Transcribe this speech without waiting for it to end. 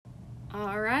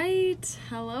All right.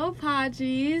 Hello,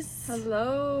 Podgies.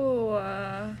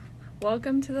 Hello.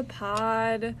 Welcome to the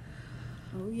pod.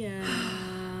 Oh, yeah.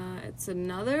 It's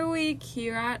another week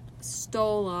here at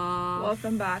Stola.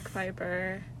 Welcome back,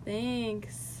 Piper.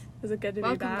 Thanks. Is it good to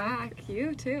Welcome be back?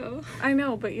 You, too. I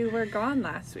know, but you were gone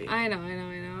last week. I know.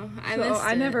 I So missed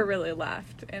I it. never really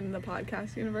left in the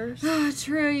podcast universe.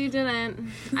 True, you didn't.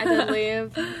 I did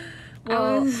leave.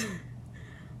 Well,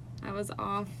 I was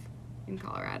off in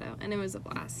Colorado, and it was a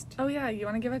blast. oh, yeah. You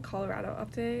want to give a Colorado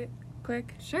update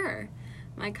quick? Sure.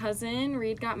 My cousin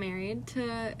Reed got married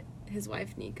to his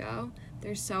wife Nico.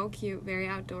 They're so cute, very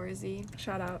outdoorsy.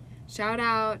 Shout out. Shout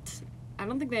out. I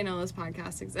don't think they know this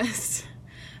podcast exists.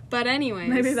 But anyways.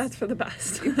 Maybe that's for the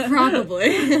best.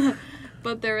 Probably.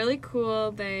 But they're really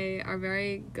cool. They are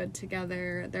very good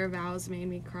together. Their vows made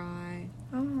me cry.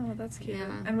 Oh, that's cute.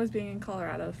 Yeah. And was being in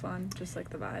Colorado fun? Just like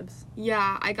the vibes?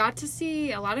 Yeah, I got to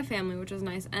see a lot of family, which was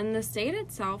nice. And the state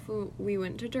itself, we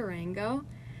went to Durango,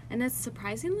 and it's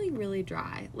surprisingly really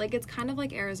dry. Like, it's kind of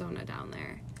like Arizona down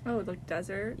there. Oh, like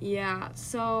desert? Yeah,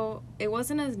 so it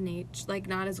wasn't as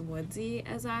not as woodsy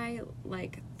as I,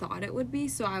 thought it would be,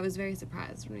 so I was very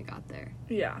surprised when we got there.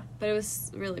 Yeah. But it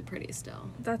was really pretty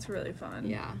still. That's really fun.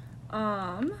 Yeah.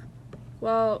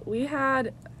 Well, we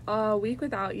had a week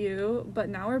without you, but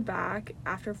now we're back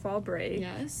after fall break.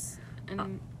 Yes.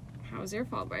 And how was your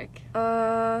fall break?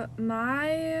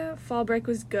 My fall break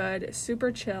was good.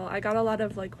 Super chill. I got a lot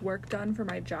of, work done for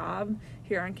my job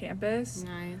here on campus.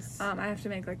 Nice. I have to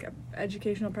make, an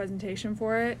educational presentation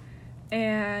for it.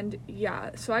 And, yeah,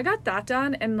 so I got that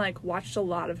done and, watched a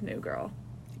lot of New Girl.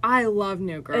 I love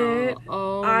New Girl.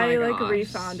 I gosh.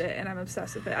 refound it and I'm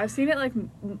obsessed with it. I've seen it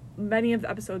many of the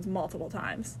episodes multiple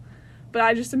times, but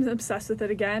I just am obsessed with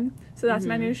it again. So that's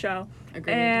my new show.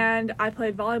 Agreed. And I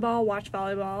played volleyball, watched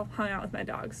volleyball, hung out with my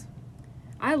dogs.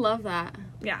 I love that.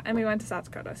 Yeah, and we went to South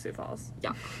Dakota, Sioux Falls.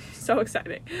 Yeah. So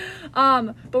exciting.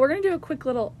 But we're gonna do a quick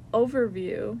little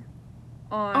overview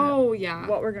on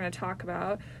what we're gonna talk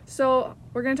about. So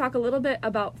we're gonna talk a little bit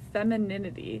about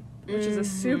femininity, which is a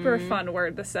super fun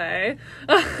word to say.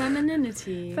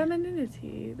 Femininity.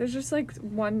 Femininity. There's just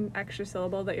one extra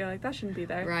syllable that you're like, that shouldn't be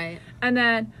there. Right. And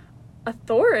then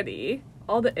authority,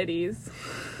 all the itties.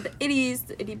 The itties,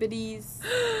 the itty bitties.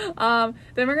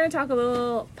 Then we're going to talk a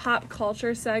little pop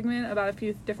culture segment about a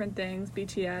few different things.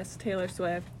 BTS, Taylor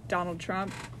Swift, Donald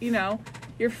Trump,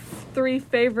 your three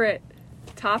favorite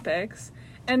topics.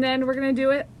 And then we're going to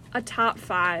do a top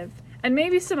 5 and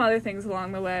maybe some other things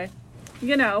along the way.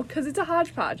 Because it's a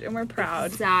hodgepodge, and we're proud.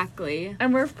 Exactly.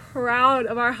 And we're proud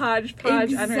of our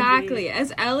hodgepodge energy. Exactly.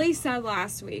 As Ellie said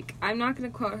last week, I'm not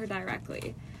going to quote her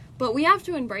directly, but we have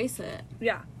to embrace it.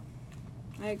 Yeah.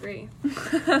 I agree.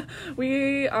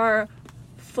 We are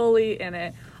fully in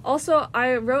it. Also,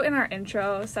 I wrote in our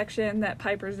intro section that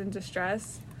Piper's in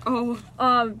distress. Oh,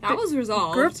 that was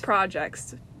resolved. Group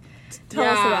projects. Tell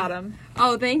us about them.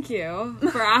 Oh, thank you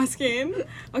for asking.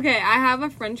 Okay, I have a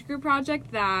French group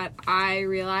project that I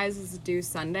realized is due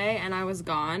Sunday, and I was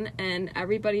gone, and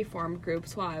everybody formed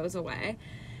groups while I was away,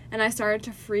 and I started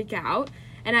to freak out,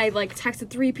 and I, texted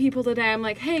 3 people today. I'm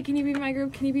like, hey, can you be in my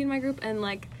group? Can you be in my group? And,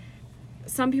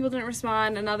 some people didn't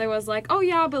respond. Another was like, oh,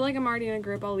 yeah, but, I'm already in a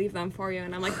group. I'll leave them for you.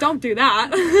 And I'm like, don't do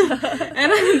that.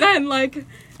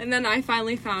 and then I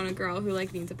finally found a girl who,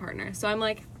 needs a partner. So I'm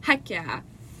like, heck yeah.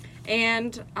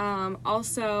 And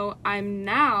also, I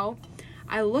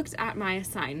looked at my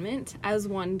assignment, as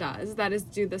one does, that is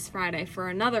due this Friday for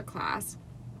another class.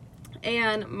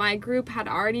 And my group had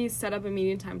already set up a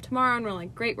meeting time tomorrow, and we're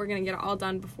like, great, we're going to get it all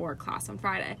done before class on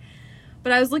Friday.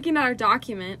 But I was looking at our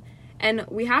document, and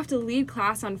we have to lead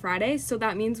class on Friday, so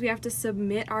that means we have to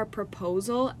submit our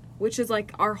proposal, which is,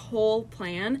 our whole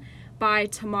plan, by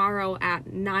tomorrow at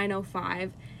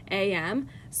 9:05 a.m.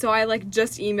 So I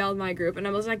just emailed my group and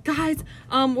I was like, guys,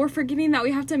 we're forgetting that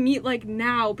we have to meet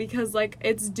now because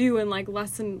it's due in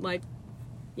less than less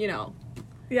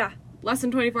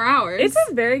than 24 hours. It's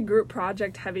a very group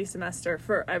project heavy semester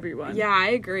for everyone. Yeah,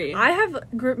 I agree. I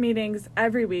have group meetings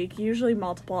every week, usually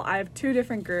multiple. I have 2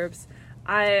 different groups.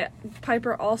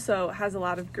 Piper also has a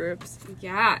lot of groups.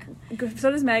 Yeah.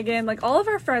 So does Megan. All of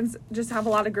our friends just have a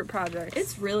lot of group projects.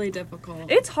 It's really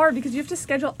difficult. It's hard because you have to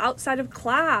schedule outside of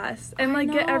class and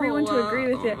get everyone to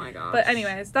agree with you. Oh my gosh. But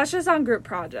anyways, that's just on group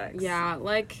projects. Yeah,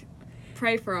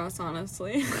 pray for us,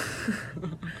 honestly.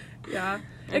 Yeah.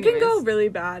 Anyways. It can go really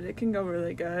bad. It can go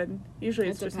really good. Usually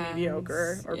it's just depends.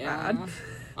 mediocre or bad.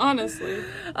 Honestly.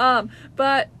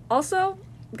 But also,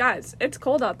 guys, it's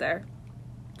cold out there.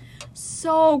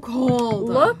 So cold.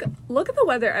 Look at the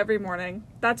weather every morning.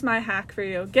 That's my hack for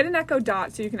you. Get an Echo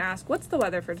Dot so you can ask, what's the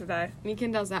weather for today?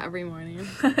 Meekin does that every morning.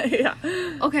 Yeah.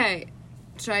 Okay,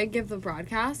 should I give the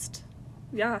broadcast?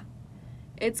 Yeah.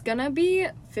 It's gonna be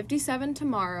 57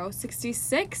 tomorrow,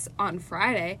 66 on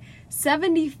Friday,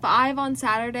 75 on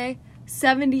Saturday,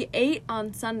 78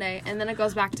 on Sunday, and then it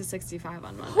goes back to 65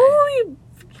 on Monday. Holy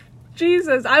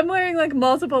Jesus, I'm wearing like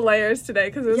multiple layers today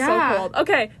because it was Yeah. so cold.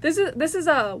 Okay, this is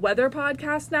a weather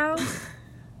podcast now.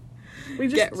 We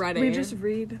just Get ready. We just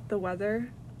read the weather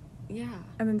Yeah.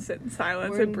 and then sit in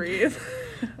silence We're- and breathe.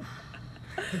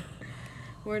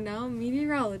 We're now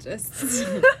meteorologists.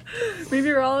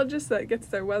 Meteorologist that gets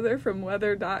their weather from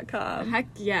weather.com. Heck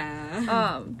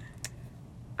yeah.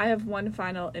 I have one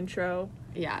final intro.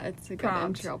 Yeah, it's a good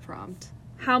Prompt. intro prompt.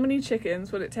 How many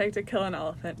chickens would it take to kill an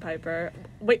elephant, Piper?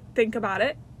 Wait, think about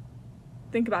it.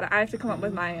 Think about it. I have to come up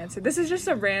with my answer. This is just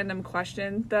a random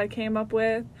question that I came up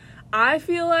with. I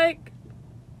feel like...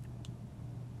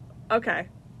 Okay,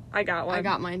 I got one. I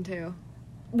got mine too.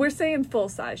 We're saying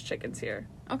full-size chickens here.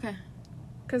 Okay.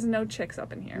 Because no chicks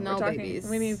up in here. No We're talking, babies.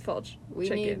 We need full We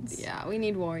chickens. we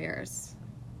need warriors.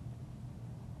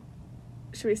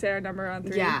 Should we say our number on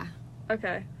 3? Yeah.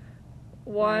 Okay.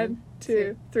 1,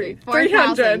 2, 3.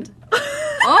 4,000. 300.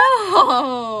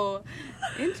 Oh!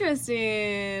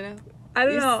 Interesting. I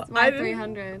don't know. My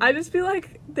 300. I just feel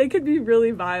like they could be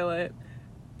really violent.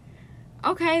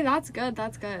 Okay, that's good.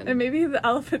 That's good. And maybe the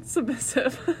elephant's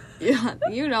submissive. Yeah,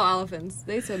 you know elephants.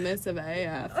 They submissive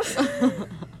AF.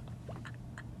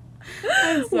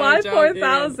 I'm so Why joking.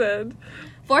 4,000?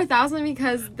 4,000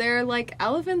 because they're like,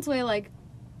 elephants weigh like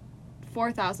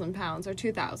 4,000 pounds or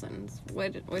 2,000.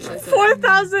 Which is it?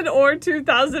 4,000 or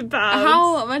 2,000 pounds.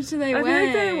 How much do they I weigh? feel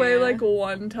like they weigh like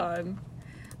 1 ton.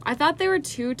 I thought they were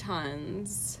 2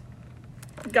 tons.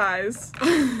 Guys,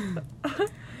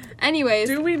 Anyways,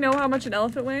 do we know how much an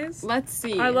elephant weighs? let's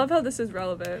see. I love how this is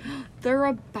relevant.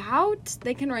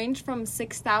 They can range from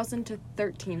 6,000 to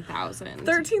 13,000.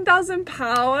 13,000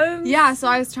 pounds? Yeah, so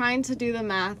I was trying to do the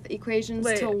math equations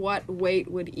Wait. to what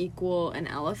weight would equal an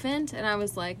elephant, and I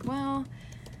was like, well,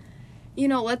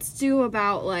 let's do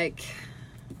about like...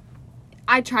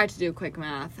 I tried to do quick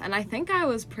math, and I think I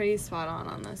was pretty spot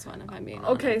on this one, if I'm being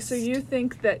honest. Okay, so you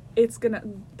think that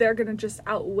they're gonna just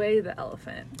outweigh the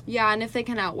elephant? Yeah, and if they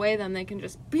can outweigh them, they can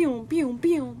just boom, boom,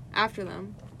 boom after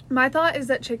them. My thought is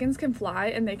that chickens can fly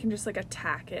and they can just like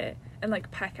attack it and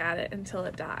like peck at it until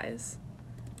it dies.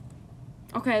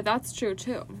 Okay, that's true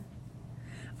too.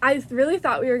 I really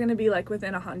thought we were gonna be like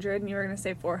within 100 and you were gonna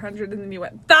say 400 and then you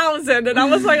went 1,000 and I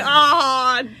was like,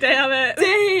 ah, damn it.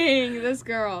 Dang, this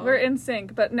girl. We're in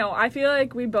sync, but no, I feel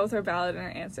like we both are valid in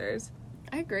our answers.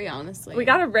 I agree, honestly. We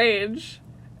got a range.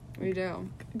 We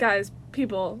do. Guys,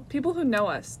 people who know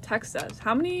us, text us.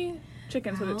 How many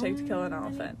chickens would it take to kill an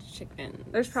elephant? Chickens.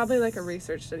 There's probably like a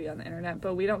research study on the internet,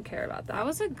 but we don't care about that. That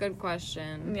was a good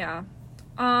question. Yeah.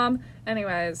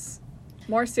 Anyways,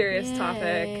 more serious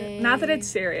topic. Yay. Not that it's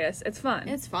serious. It's fun.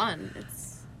 It's fun.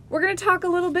 We're going to talk a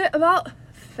little bit about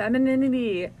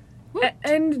femininity. What?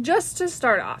 And just to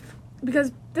start off,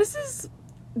 because this is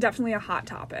definitely a hot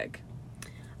topic.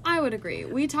 I would agree.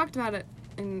 We talked about it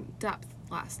in depth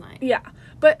last night. Yeah.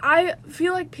 But I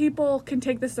feel like people can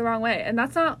take this the wrong way, and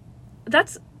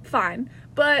that's fine.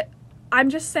 But I'm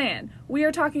just saying, we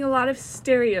are talking a lot of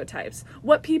stereotypes.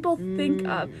 What people think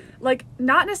of. Like,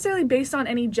 not necessarily based on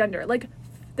any gender. Like,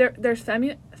 there's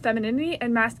femininity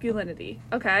and masculinity,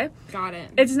 okay? Got it.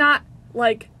 It's not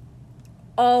like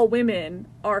all women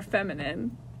are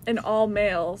feminine and all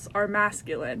males are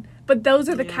masculine. But those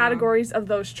are the categories of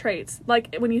those traits.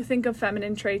 Like, when you think of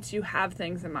feminine traits, you have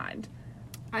things in mind.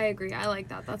 I agree. I like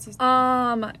that. That's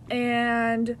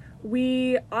And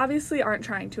we obviously aren't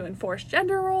trying to enforce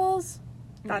gender roles.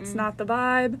 That's not the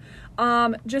vibe.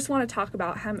 Just want to talk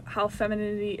about how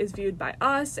femininity is viewed by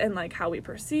us and like how we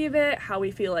perceive it, how we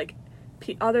feel like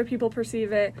other people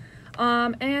perceive it.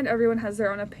 And everyone has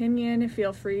their own opinion.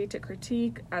 Feel free to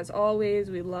critique. As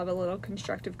always, we love a little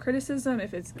constructive criticism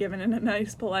if it's given in a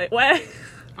nice, polite way.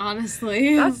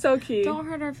 honestly. That's so key. Don't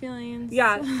hurt our feelings.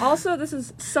 Yeah. Also, this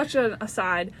is such an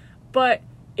aside, but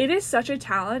it is such a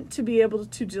talent to be able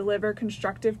to deliver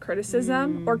constructive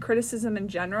criticism or criticism in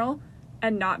general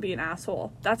and not be an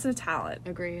asshole. That's a talent.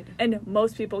 Agreed. And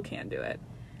most people can do it.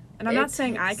 And I'm not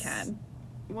saying I can.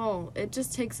 Well, it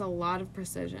just takes a lot of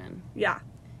precision. Yeah.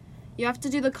 You have to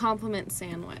do the compliment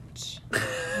sandwich.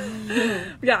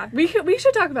 Yeah, we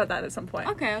should talk about that at some point.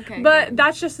 Okay. But good.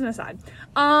 that's just an aside.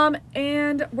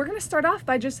 And we're going to start off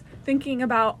by just thinking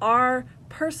about our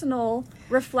personal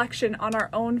reflection on our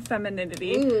own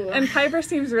femininity. Ooh. And Piper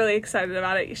seems really excited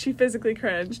about it. She physically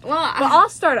cringed. Well, I'll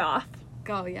start off.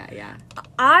 Go, yeah.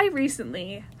 I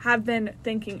recently have been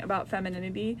thinking about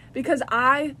femininity because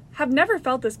I have never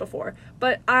felt this before.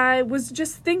 But I was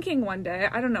just thinking one day,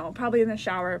 I don't know, probably in the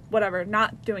shower, whatever,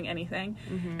 not doing anything.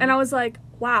 Mm-hmm. And I was like,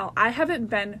 wow, I haven't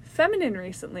been feminine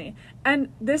recently.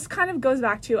 And this kind of goes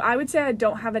back to, I would say I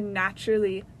don't have a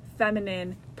naturally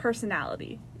feminine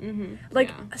personality. Mm-hmm.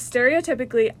 Like,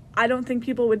 stereotypically, I don't think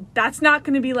people would, that's not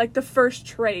going to be like the first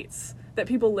traits that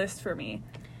people list for me.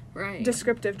 Right.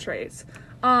 Descriptive traits.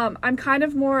 I'm kind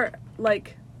of more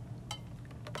like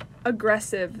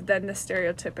aggressive than the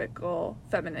stereotypical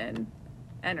feminine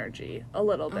energy a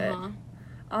little bit.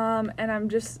 And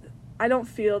I don't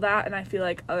feel that, and I feel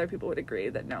like other people would agree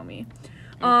that know me.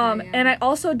 And I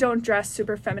also don't dress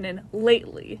super feminine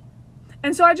lately.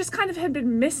 And so I just kind of had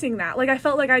been missing that. Like, I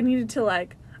felt like I needed to,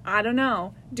 like, I don't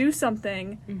know, do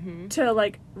something to,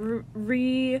 like,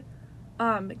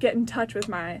 get in touch with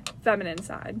my feminine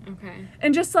side. Okay.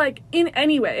 And just, like, in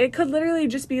any way. It could literally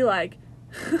just be, like,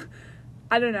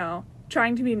 I don't know,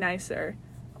 trying to be nicer.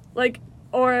 Like,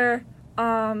 or,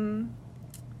 I'm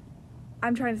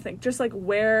trying to think. Just, like,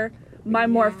 wear my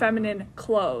more feminine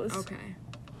clothes. Okay.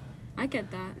 I get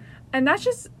that. And that's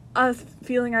just a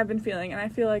feeling I've been feeling. And I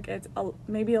feel like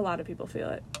maybe a lot of people feel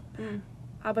it.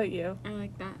 How about you? I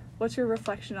like that. What's your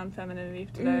reflection on femininity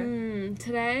today?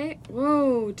 Today?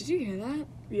 Whoa, did you hear that?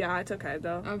 Yeah, it's okay,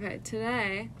 though. Okay,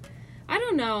 today, I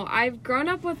don't know. I've grown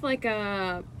up with, like,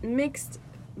 a mixed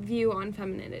view on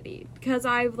femininity. Because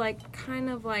I've, like, kind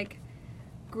of, like,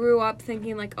 grew up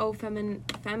thinking, like, oh,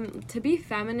 to be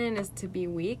feminine is to be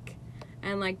weak.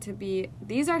 And, like,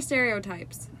 these are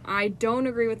stereotypes. I don't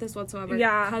agree with this whatsoever.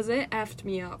 Yeah. Because it effed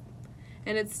me up.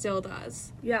 And it still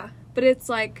does. Yeah. But it's,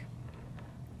 like,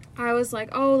 I was like,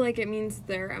 oh, like, it means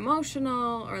they're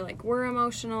emotional, or, like, we're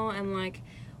emotional, and, like,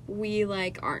 we,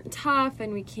 like, aren't tough,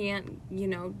 and we can't,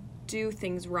 do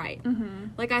things right.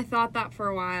 Like, I thought that for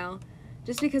a while,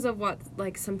 just because of what,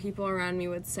 like, some people around me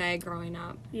would say growing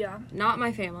up. Yeah. Not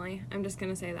my family. I'm just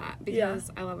gonna say that,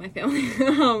 because I love my family.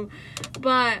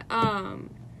 But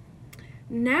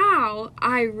now,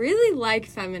 I really like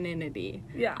femininity.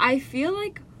 Yeah. I feel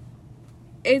like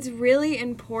it's really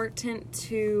important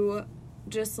to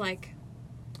just, like,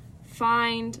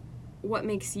 find what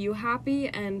makes you happy,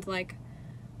 and, like,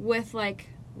 with, like,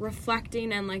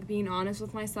 reflecting and, like, being honest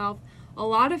with myself, a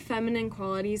lot of feminine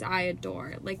qualities I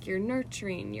adore. Like, you're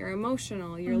nurturing, you're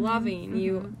emotional, you're loving,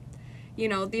 you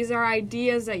know, these are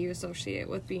ideas that you associate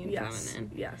with being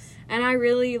feminine. Yes. And I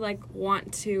really, like,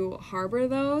 want to harbor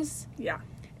those. Yeah.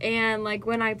 And, like,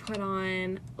 when I put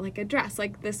on, like, a dress,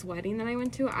 like, this wedding that I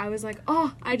went to, I was like,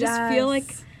 oh, I just feel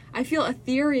like, I feel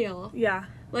ethereal. Yeah.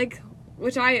 Like,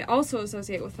 which I also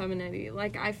associate with femininity.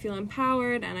 Like, I feel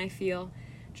empowered, and I feel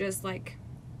just, like,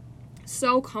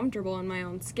 so comfortable in my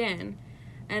own skin.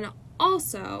 And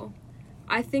also,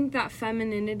 I think that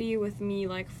femininity with me,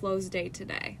 like, flows day to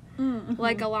day.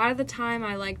 Like, a lot of the time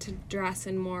I like to dress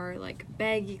in more, like,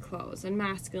 baggy clothes and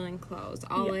masculine clothes.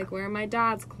 I'll, like, wear my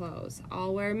dad's clothes.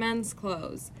 I'll wear men's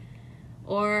clothes.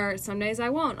 Or some days I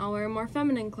won't. I'll wear more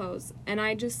feminine clothes. And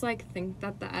I just, like, think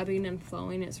that the ebbing and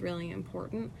flowing is really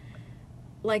important.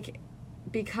 Like,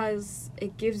 because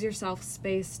it gives yourself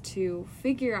space to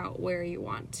figure out where you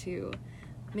want to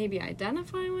maybe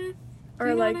identify with. Do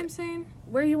you know what I'm saying?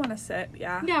 Where you want to sit,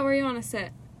 yeah. Yeah, where you want to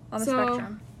sit. On the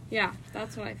spectrum. Yeah,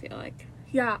 that's what I feel like.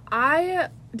 Yeah, I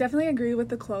definitely agree with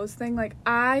the clothes thing. Like,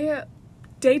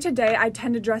 day to day, I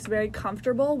tend to dress very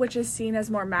comfortable, which is seen as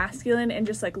more masculine and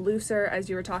just, like, looser, as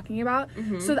you were talking about.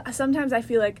 So sometimes I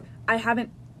feel like I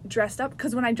haven't dressed up,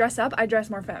 because when I dress up, I dress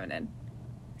more feminine.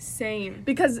 Same.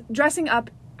 Because dressing up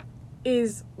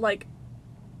is, like,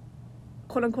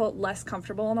 quote-unquote less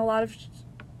comfortable in a lot of...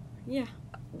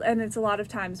 And it's a lot of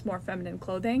times more feminine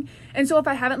clothing. And so if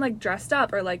I haven't, like, dressed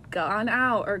up or, like, gone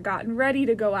out or gotten ready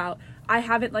to go out, I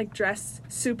haven't, like, dressed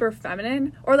super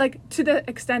feminine, or, like, to the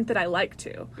extent that I like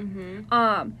to.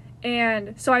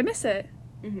 And so I miss it.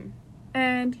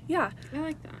 And, yeah. I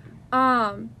like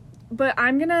that. But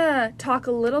I'm gonna talk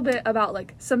a little bit about,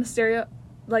 like, some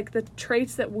the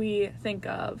traits that we think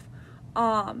of,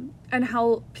 and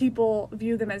how people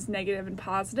view them as negative and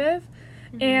positive.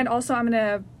 And also I'm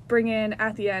gonna bring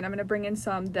in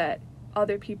some that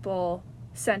other people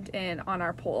sent in on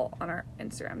our poll on our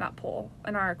Instagram,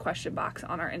 in our question box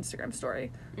on our Instagram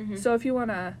story. So if you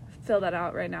want to fill that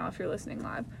out right now, if you're listening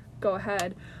live, go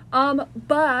ahead.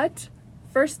 But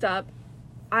first up,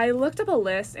 I looked up a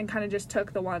list and kind of just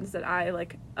took the ones that I,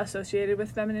 like, associated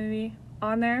with femininity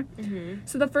on there.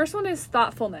 So the first one is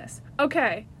thoughtfulness.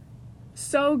 Okay,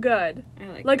 so good.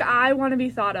 I Like, that. I want to be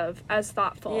thought of as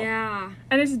thoughtful. Yeah.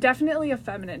 And it's definitely a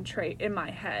feminine trait in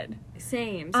my head.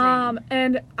 Same.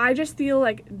 And I just feel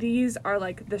like these are,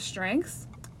 like, the strengths.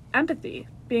 Empathy.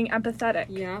 Being empathetic.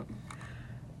 Yeah.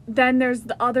 Then there's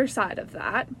the other side of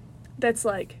that. That's,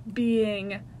 like,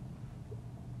 being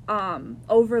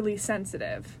overly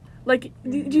sensitive. Like,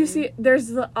 do you see,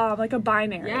 there's, like, a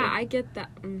binary. Yeah, I get that.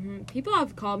 People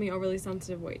have called me overly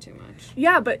sensitive way too much.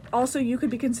 Yeah, but also you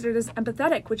could be considered as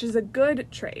empathetic, which is a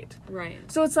good trait. Right.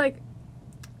 So it's, like,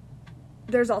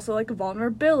 there's also, like,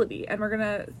 vulnerability, and we're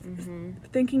gonna,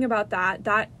 thinking about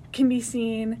that can be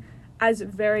seen as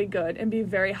very good and be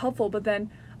very helpful, but then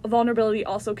vulnerability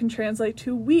also can translate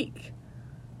to weak.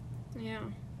 Yeah.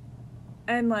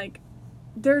 And, like,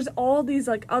 there's all these,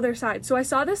 like, other sides. So I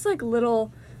saw this, like,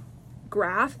 little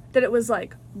graph that it was,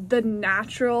 like, the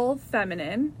natural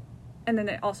feminine, and then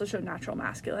it also showed natural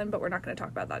masculine, but we're not going to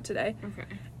talk about that today. Okay.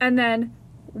 And then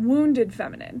wounded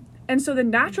feminine. And so the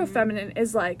natural feminine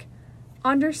is, like,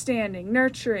 understanding,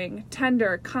 nurturing,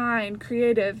 tender, kind,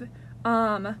 creative,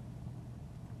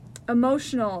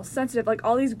 emotional, sensitive, like,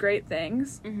 all these great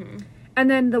things.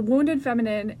 And then the wounded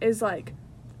feminine is, like,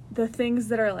 the things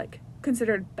that are, like,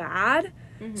 considered bad.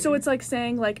 So it's, like,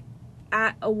 saying, like,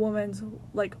 at a woman's,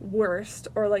 like, worst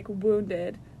or, like,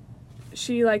 wounded,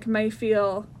 she, like, may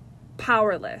feel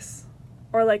powerless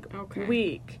or, like,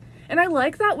 weak. And I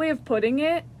like that way of putting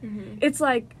it. It's,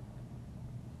 like,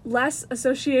 less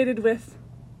associated with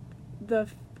the,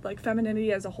 like,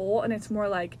 femininity as a whole, and it's more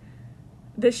like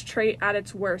this trait at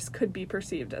its worst could be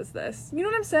perceived as this. You know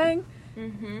what I'm saying?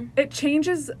 It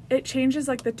changes,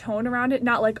 like, the tone around it.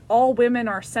 Not, like, all women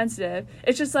are sensitive.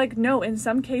 It's just, like, no, in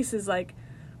some cases, like,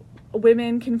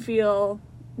 women can feel,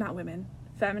 not women,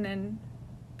 feminine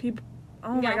people.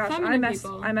 Oh my gosh,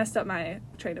 I messed up my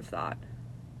train of thought.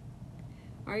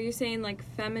 Are you saying, like,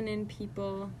 feminine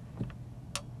people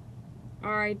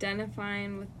are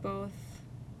identifying with both?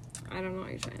 I don't know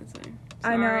what you're trying to say.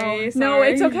 I know. Sorry. No,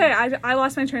 it's okay. I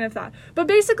lost my train of thought. But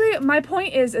basically, my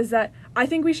point is that I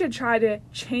think we should try to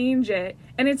change it.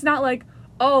 And it's not like,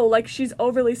 oh, like, she's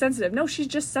overly sensitive. No, she's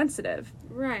just sensitive.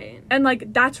 Right. And,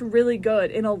 like, that's really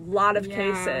good in a lot of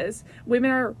cases.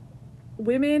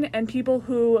 Women and people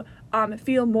who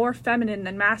feel more feminine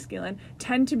than masculine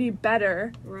tend to be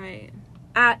better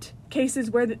at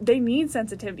cases where they need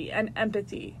sensitivity and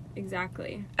empathy.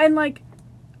 Exactly. And, like,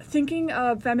 thinking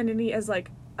of femininity as,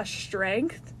 like, a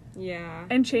strength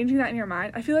and changing that in your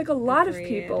mind, I feel like a lot of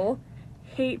people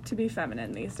hate to be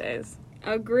feminine these days.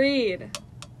 Agreed.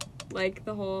 Like,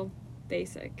 the whole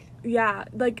basic. Yeah,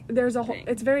 like, there's a whole,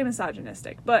 it's very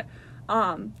misogynistic, but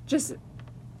just,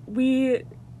 we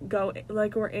go,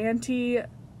 like, we're anti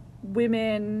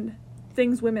women,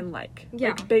 things women like.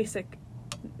 Like,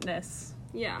 basicness.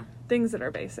 Yeah. Things that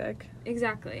are basic.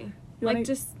 Exactly. You want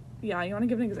to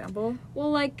give an example?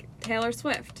 Well, like, Taylor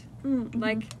Swift.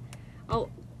 Like,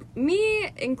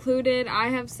 me included, I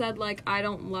have said, like, I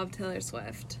don't love Taylor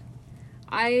Swift.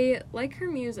 I like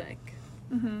her music.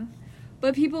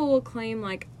 But people will claim,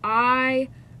 like, I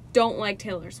don't like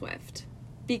Taylor Swift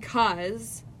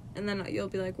because, and then you'll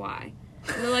be like, why?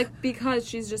 And they're like, because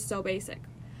she's just so basic.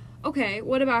 Okay,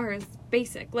 what about her is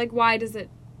basic? Like, why does it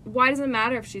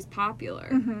matter if she's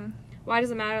popular? Why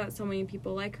does it matter that so many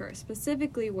people like her?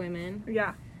 Specifically women.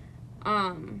 Yeah.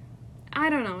 I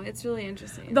don't know. It's really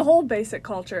interesting. The whole basic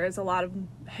culture is a lot of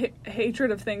hatred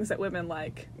of things that women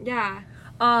like. Yeah.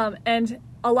 And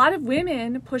a lot of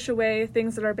women push away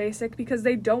things that are basic because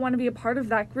they don't want to be a part of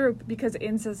that group, because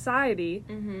in society,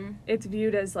 it's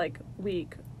viewed as, like,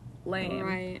 weak,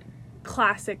 lame,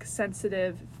 classic,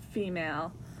 sensitive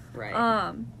female.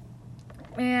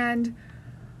 And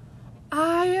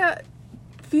I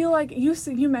feel like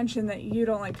you mentioned that you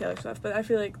don't like Taylor Swift, but I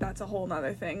feel like that's a whole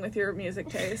nother thing with your music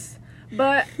taste.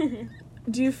 But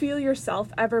do you feel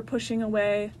yourself ever pushing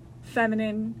away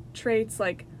feminine traits,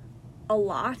 like, a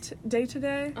lot day to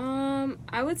day?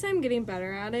 I would say I'm getting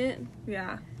better at it.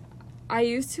 Yeah. I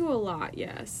used to a lot,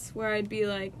 yes, where I'd be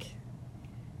like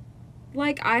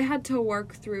I had to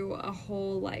work through a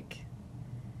whole, like,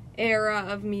 era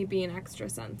of me being extra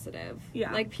sensitive.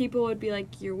 Yeah. Like, people would be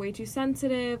like, you're way too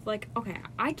sensitive. Like, okay,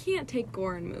 I can't take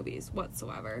gore in movies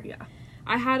whatsoever. Yeah.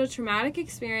 I had a traumatic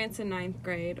experience in 9th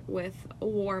grade with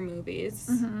war movies.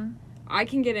 I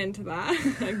can get into that.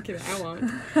 I'm kidding, I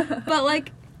won't. But,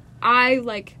 like, I,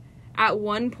 like, at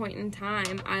one point in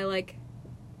time, I, like,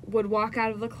 would walk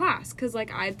out of the class because,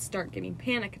 like, I'd start getting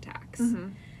panic attacks.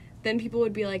 Then people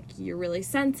would be like, you're really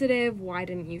sensitive, why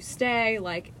didn't you stay?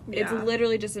 Like, it's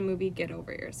literally just a movie, get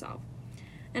over yourself.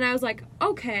 And I was like,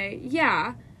 okay,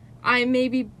 yeah, I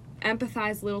maybe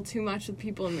empathize a little too much with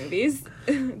people in movies.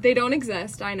 They don't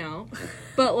exist, I know.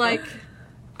 But, like,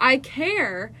 I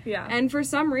care. Yeah. And for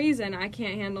some reason, I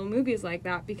can't handle movies like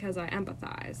that because I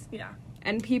empathize. Yeah.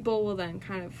 And people will then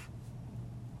kind of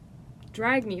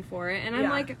drag me for it. And I'm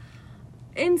like,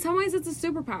 in some ways, it's a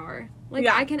superpower. Like,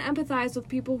 I can empathize with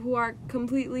people who are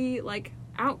completely, like,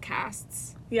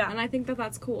 outcasts. Yeah. And I think that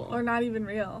that's cool. Or not even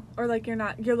real. Or, like,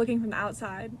 you're looking from the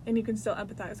outside, and you can still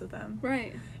empathize with them.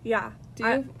 Right. Yeah.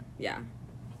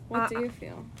 What do you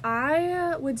feel?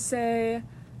 I would say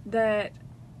that,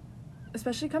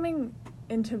 especially coming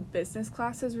into business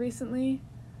classes recently,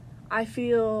 I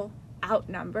feel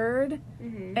outnumbered.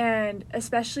 Mm-hmm. And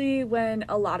especially when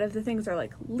a lot of the things are,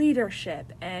 like,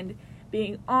 leadership and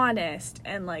being honest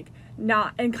and, like,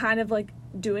 not, and kind of, like,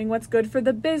 doing what's good for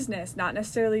the business, not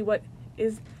necessarily what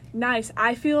is nice.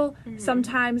 I feel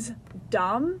sometimes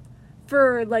dumb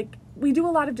for, like, we do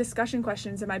a lot of discussion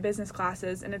questions in my business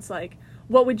classes, and it's like,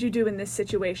 what would you do in this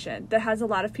situation that has a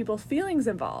lot of people's feelings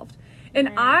involved? And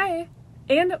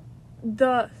and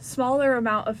the smaller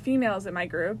amount of females in my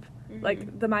group,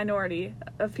 like the minority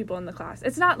of people in the class,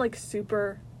 it's not like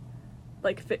super,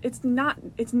 like, it's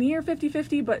near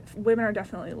 50-50, but women are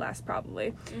definitely less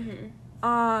probably.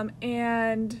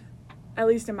 And at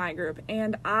least in my group,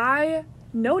 and I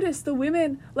noticed the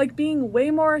women, like, being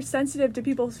way more sensitive to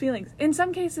people's feelings. In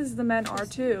some cases the men are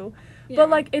too, but,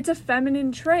 like, it's a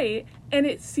feminine trait and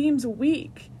it seems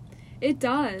weak. It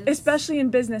does, especially in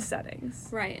business settings,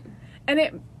 right? And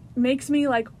it makes me,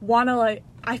 like, wanna, like,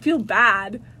 I feel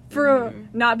bad for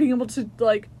not being able to,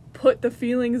 like, put the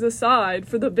feelings aside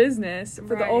for the business,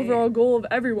 for the overall goal of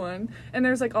everyone. And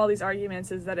there's, like, all these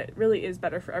arguments is that it really is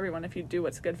better for everyone if you do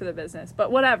what's good for the business,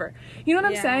 but whatever, you know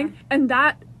what I'm saying? And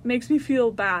that makes me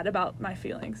feel bad about my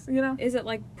feelings, you know? Is it,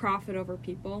 like, profit over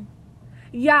people?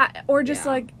 Yeah, or just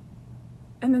like,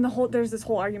 and then there's this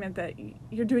whole argument that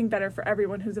you're doing better for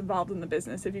everyone who's involved in the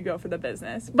business if you go for the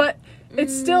business, but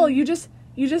it's still, you just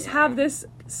have this,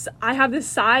 I have this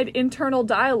side internal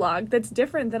dialogue that's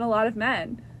different than a lot of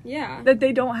men. Yeah. That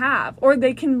they don't have, or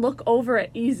they can look over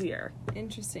it easier.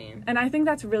 Interesting. And I think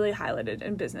that's really highlighted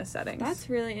in business settings.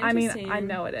 That's really interesting. I mean, I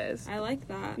know it is. I like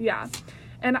that. Yeah.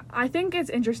 And I think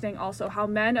it's interesting also how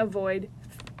men avoid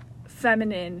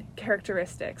feminine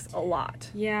characteristics a lot.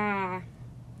 Yeah.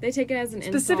 They take it as an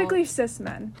Specifically insult. cis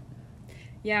men.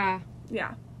 Yeah.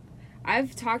 Yeah. I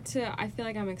feel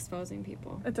like I'm exposing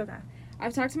people. It's okay.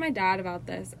 I've talked to my dad about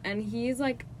this, and he's,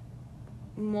 like,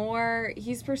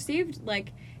 he's perceived,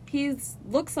 like,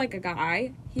 looks like a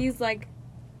guy. He's, like,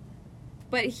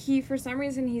 but for some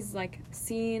reason, he's, like,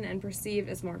 seen and perceived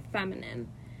as more feminine.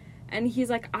 And he's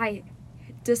like, I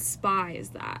despise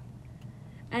that.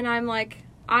 And I'm like,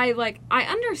 I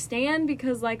understand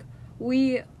because, like,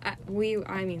 I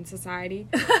mean society,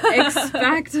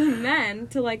 expect men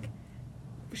to, like,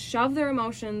 shove their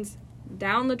emotions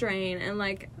down the drain and,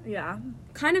 like,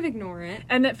 kind of ignore it.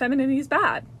 And that femininity is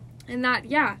bad. And that,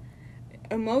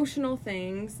 emotional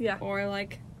things or,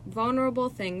 like, vulnerable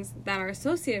things that are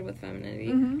associated with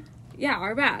femininity,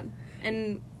 are bad.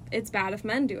 And it's bad if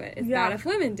men do it. It's bad if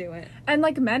women do it. And,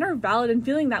 like, men are valid in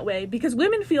feeling that way because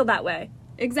women feel that way.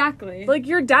 Exactly. Like,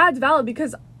 your dad's valid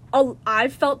because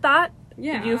I've felt that.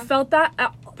 Yeah. You felt that.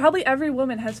 Probably every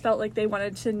woman has felt like they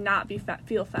wanted to not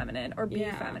feel feminine or be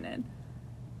feminine.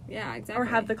 Yeah, exactly. Or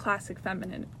have the classic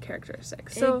feminine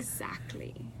characteristics. So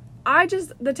exactly.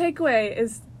 The takeaway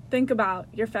is think about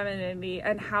your femininity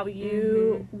and how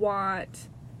you want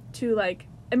to, like,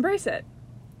 embrace it.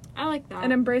 I like that.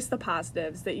 And embrace the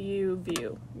positives that you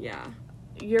view. Yeah.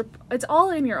 It's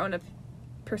all in your own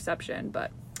perception,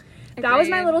 but that was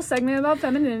my little segment about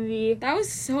femininity. That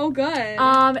was so good.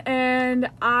 And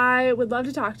I would love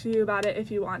to talk to you about it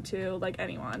if you want to, like,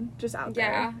 anyone just out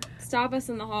there. Yeah. Stop us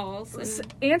in the halls.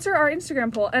 And answer our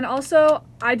Instagram poll. And also,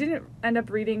 I didn't end up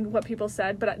reading what people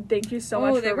said, but thank you so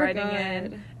much for writing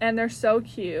in. And they're so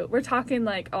cute. We're talking,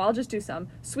 like, I'll just do some.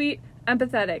 Sweet,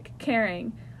 empathetic,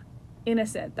 caring,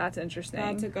 innocent. That's interesting.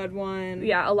 That's a good one.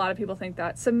 Yeah, a lot of people think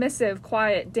that. Submissive,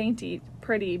 quiet, dainty,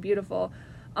 pretty, beautiful.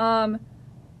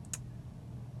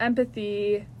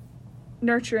 Empathy,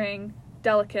 nurturing,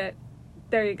 delicate.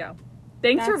 There you go.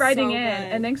 Thanks for writing in,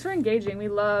 and thanks for engaging. We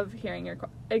love hearing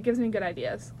it gives me good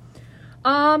ideas.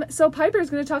 So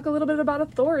Piper's going to talk a little bit about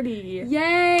authority.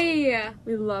 Yay!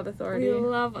 We love authority. We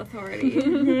love authority.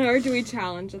 Or do we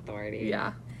challenge authority?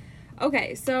 Yeah.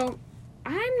 Okay, so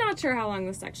I'm not sure how long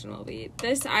this section will be.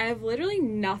 I have literally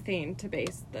nothing to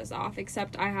base this off,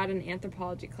 except I had an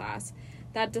anthropology class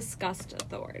that discussed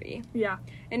authority. Yeah.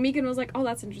 And Megan was like, oh,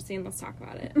 that's interesting, let's talk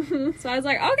about it. So I was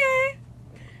like,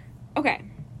 okay,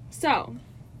 so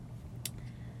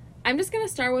I'm just going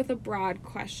to start with a broad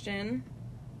question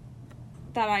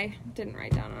that I didn't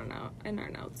write down in our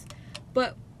notes.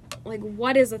 But, like,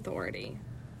 what is authority?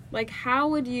 Like, how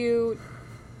would you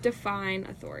define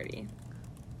authority?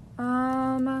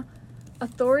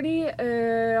 Authority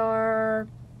are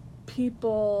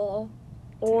people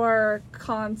or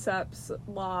concepts,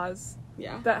 laws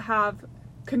that have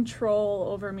control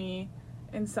over me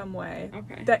in some way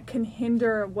that can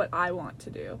hinder what I want to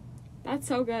do. That's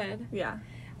so good. Yeah.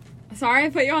 Sorry I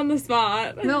put you on the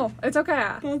spot. No, it's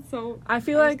okay. I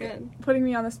feel like putting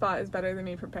me on the spot is better than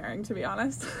me preparing, to be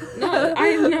honest. No,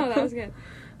 I know that was good.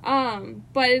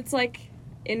 But it's like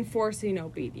enforcing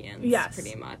obedience. Yes.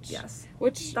 Pretty much. Yes.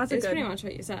 Which is pretty much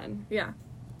what you said. Yeah.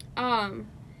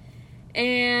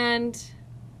 And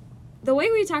the way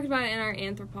we talked about it in our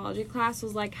anthropology class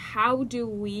was like, how do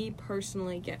we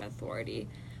personally get authority?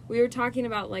 We were talking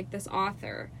about like this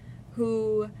author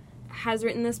who has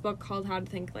written this book called How to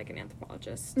Think Like an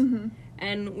Anthropologist. Mm-hmm.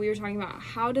 And we were talking about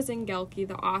how does Engelke,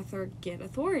 the author, get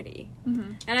authority?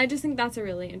 Mm-hmm. And I just think that's a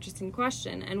really interesting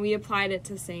question. And we applied it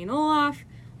to St. Olaf.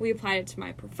 We applied it to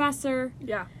my professor.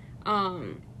 Yeah.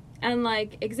 And,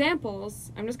 like,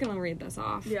 examples, I'm just going to read this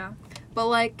off. Yeah. But,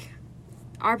 like,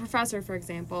 our professor, for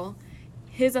example,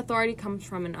 his authority comes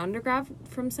from an undergrad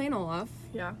from St. Olaf.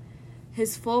 Yeah.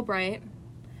 His Fulbright,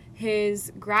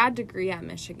 his grad degree at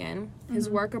Michigan, his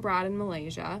work abroad in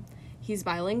Malaysia. He's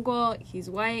bilingual, he's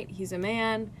white, he's a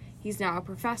man, he's now a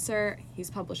professor, he's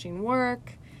publishing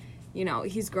work, you know,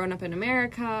 he's grown up in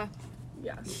America.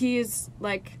 Yes. He's,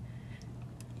 like,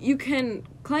 you can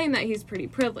claim that he's pretty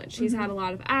privileged. He's had a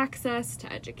lot of access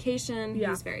to education. Yeah.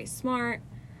 He's very smart.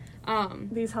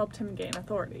 These helped him gain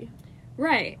authority.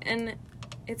 Right, and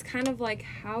it's kind of like,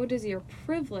 how does your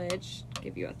privilege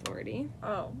give you authority?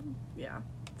 Oh, yeah.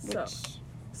 Which,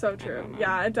 so true.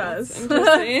 Yeah, it does. That's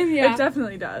interesting. Yeah. It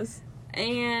definitely does.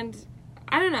 And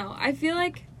I don't know. I feel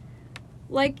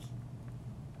like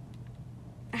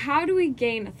how do we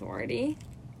gain authority?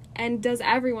 And does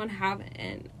everyone have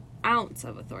an ounce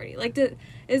of authority? Like,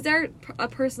 is there a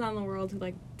person in the world who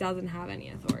like doesn't have any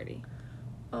authority?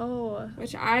 Oh,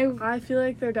 Which I feel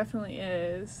like there definitely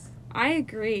is. I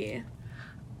agree.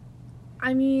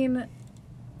 I mean,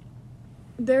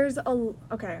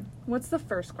 okay, what's the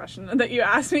first question that you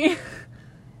asked me?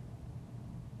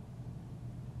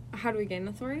 How do we gain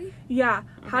authority? Yeah,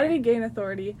 Okay. How do we gain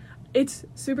authority? It's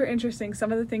super interesting.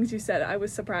 Some of the things you said, I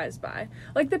was surprised by.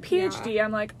 Like the PhD,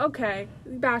 I'm like, okay,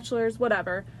 bachelor's,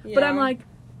 whatever. Yeah. But I'm like,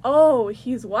 oh,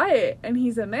 he's white and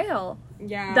he's a male.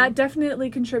 Yeah. That definitely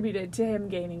contributed to him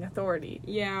gaining authority.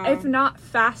 Yeah. If not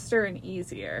faster and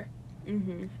easier.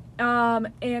 Mm-hmm.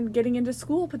 And getting into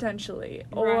school potentially,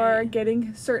 or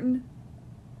getting certain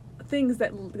things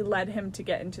that led him to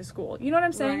get into school. You know what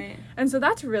I'm saying? Right. And so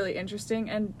that's really interesting,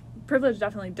 and privilege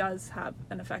definitely does have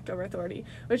an effect over authority,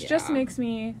 which just makes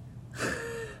me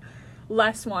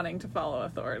less wanting to follow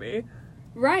authority.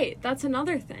 Right. That's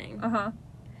another thing. Uh-huh.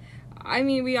 I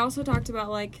mean, we also talked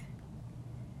about, like,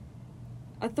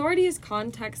 authority is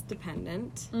context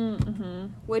dependent,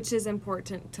 which is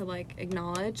important to, like,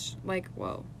 acknowledge. Like,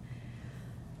 whoa.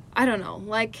 I don't know.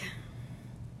 Like,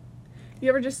 you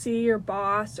ever just see your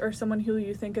boss or someone who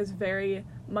you think is very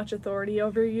much authority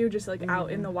over you just, like,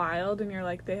 out in the wild, and you're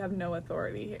like, they have no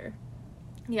authority here?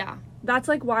 yeah. That's,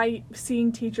 like, why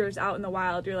seeing teachers out in the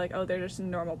wild, you're like, oh, they're just a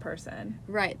normal person.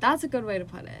 Right. That's a good way to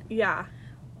put it. Yeah.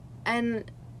 And,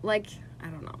 like, I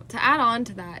don't know. To add on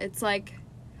to that, it's like,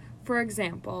 for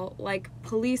example, like,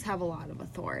 police have a lot of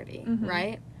authority,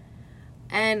 right?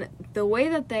 And the way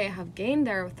that they have gained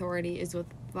their authority is with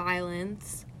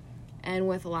violence and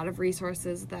with a lot of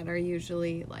resources that are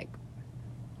usually, like,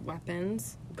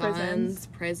 weapons, guns,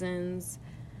 prisons,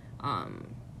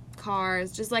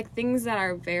 cars, just, like, things that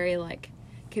are very, like,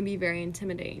 can be very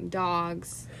intimidating.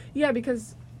 Dogs. Yeah,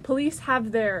 because police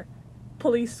have their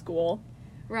police school.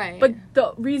 Right. But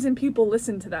the reason people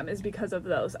listen to them is because of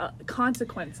those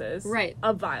consequences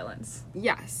of violence.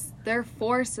 Yes. Their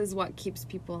force is what keeps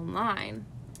people in line.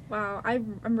 Wow,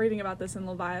 I'm reading about this in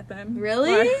Leviathan.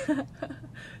 Really?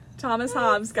 Thomas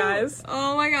Hobbes, guys.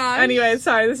 Oh my gosh. Anyway,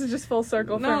 sorry, this is just full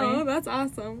circle for me. No, that's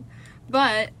awesome.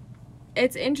 But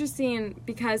it's interesting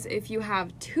because if you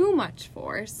have too much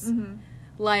force,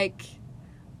 like,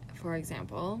 for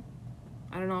example,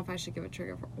 I don't know if I should give a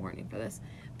trigger warning for this,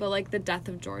 but, like, the death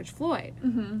of George Floyd.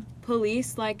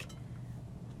 Police, like,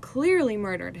 clearly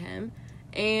murdered him,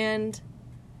 and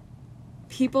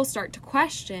people start to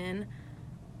question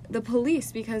the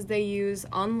police because they use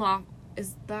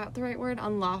is that the right word?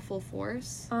 Unlawful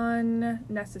force?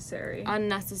 Unnecessary.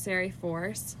 Unnecessary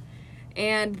force.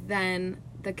 And then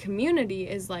the community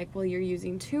is like, well, you're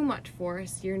using too much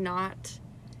force. You're not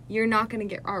going to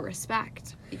get our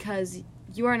respect because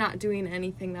you are not doing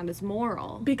anything that is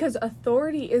moral. Because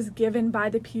authority is given by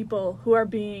the people who are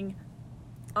being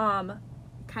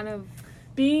kind of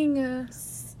being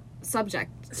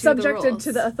subjected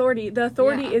to the authority. The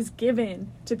authority Yeah. is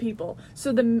given to people.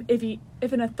 So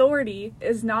if an authority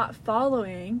is not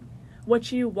following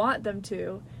what you want them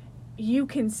to, you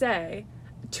can say,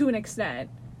 to an extent,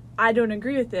 I don't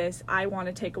agree with this. I want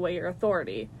to take away your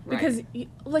authority. Right. Because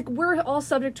like we're all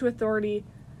subject to authority.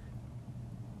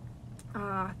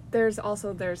 There's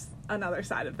another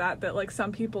side of that like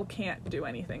some people can't do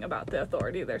anything about the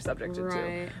authority they're subjected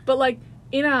Right. to. But like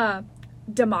in a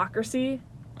democracy,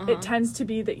 Uh-huh. it tends to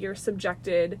be that you're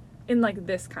subjected in like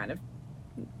this kind of,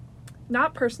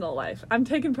 not personal life. I'm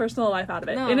taking personal life out of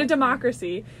it. No, In a okay.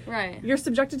 democracy, Right. you're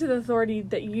subjected to the authority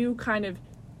that you kind of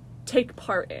take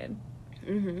part in.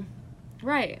 Mm-hmm.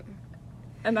 Right.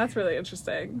 And that's really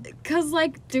interesting. Because,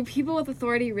 like, do people with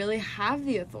authority really have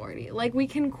the authority? Like, we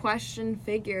can question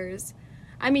figures.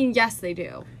 I mean, yes, they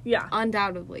do. Yeah.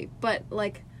 Undoubtedly. But,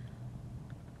 like,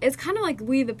 it's kind of like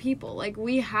we the people. Like,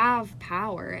 we have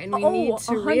power, and we need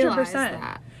to 100%. realize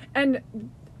that. And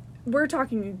we're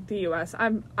talking the U.S.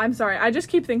 I'm sorry. I just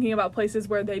keep thinking about places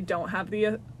where they don't have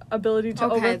the ability to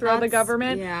Okay, overthrow the that's-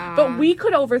 government. yeah. But we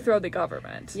could overthrow the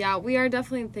government. Yeah, we are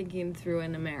definitely thinking through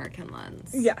an American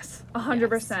lens. Yes,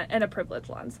 100%, and a privileged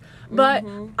lens. But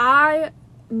I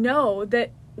know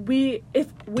that if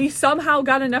we somehow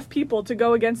got enough people to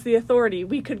go against the authority,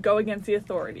 we could go against the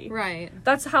authority. Right.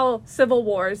 That's how civil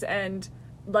wars and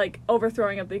like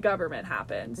overthrowing of the government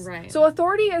happens. Right. So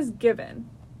authority is given.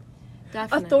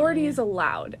 Definitely. Authority is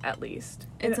allowed, at least.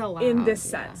 It's in allowed, this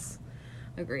yeah. sense.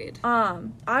 Agreed.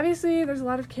 Obviously there's a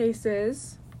lot of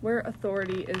cases where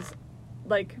authority is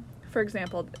like, for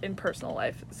example, in personal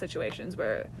life situations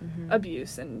where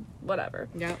abuse and whatever.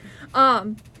 Yep.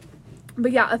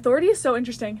 But yeah, authority is so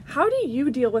interesting. How do you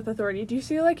deal with authority? Do you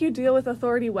feel like you deal with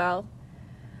authority well?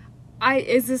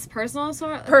 Is this personal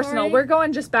authority? Personal. We're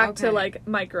going just back to Okay. like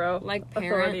micro Like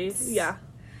authority. parents? Yeah.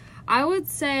 I would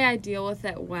say I deal with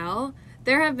it well.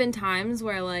 There have been times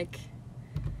where, like,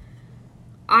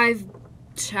 I've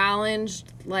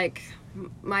challenged, like,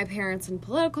 my parents in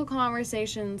political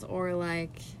conversations or,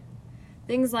 like,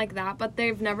 things like that, but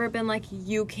they've never been like,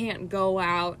 you can't go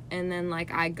out, and then,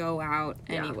 like, I go out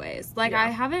anyways. Like, Yeah. I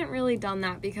haven't really done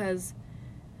that because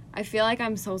I feel like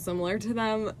I'm so similar to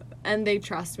them, and they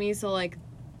trust me, so, like,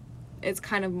 it's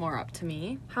kind of more up to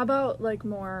me. How about like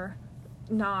more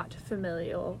not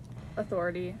familial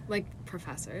authority? Like,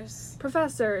 professors.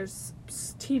 Professors,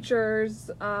 teachers,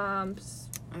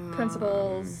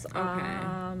 principals,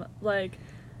 Okay. like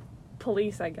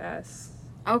police, I guess.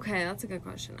 Okay, that's a good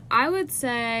question. I would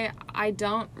say I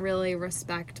don't really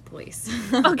respect police.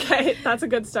 Okay, that's a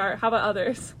good start. How about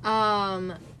others?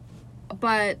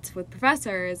 But with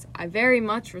professors, I very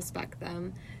much respect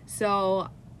them. So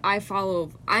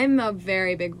I'm a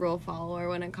very big rule follower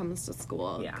when it comes to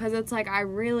school. Yeah. Because it's like, I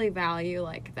really value,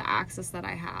 like, the access that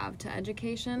I have to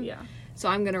education. Yeah. So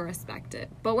I'm going to respect it.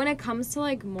 But when it comes to,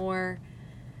 like, more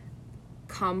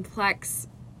complex,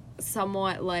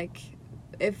 somewhat, like,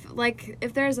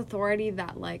 if there's authority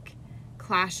that, like,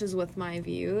 clashes with my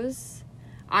views,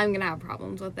 I'm going to have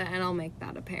problems with it, and I'll make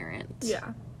that apparent.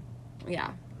 Yeah.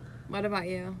 Yeah. What about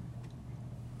you?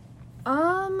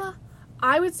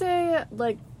 I would say,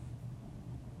 like,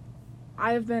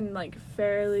 I've been, like,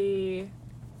 fairly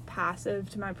passive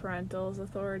to my parental's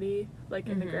authority, like,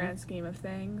 in the grand scheme of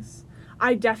things.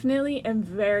 I definitely am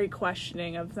very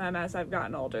questioning of them as I've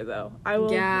gotten older, though. I will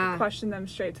question them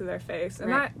straight to their face,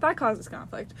 and that causes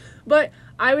conflict. But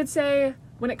I would say,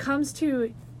 when it comes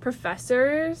to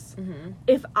professors,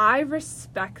 if I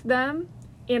respect them,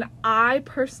 and I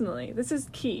personally, this is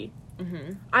key,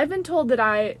 I've been told that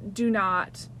I do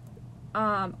not...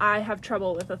 I have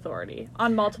trouble with authority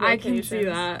on multiple occasions. I can see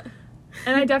that.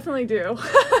 And I definitely do.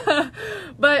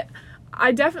 But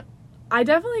I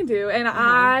definitely do.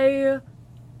 And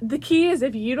the key is,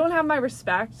 if you don't have my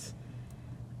respect,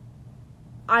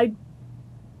 I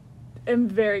am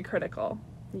very critical.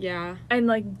 Yeah. And,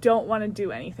 like, don't want to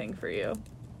do anything for you.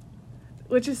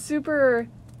 Which is super...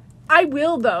 I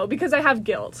will, though, because I have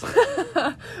guilt.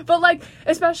 But, like,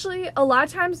 especially a lot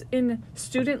of times in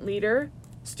student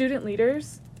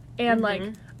leaders and like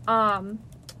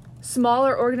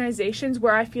smaller organizations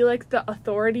where I feel like the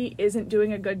authority isn't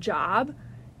doing a good job,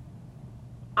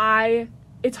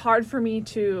 it's hard for me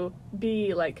to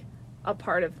be like a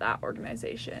part of that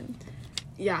organization.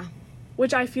 Yeah.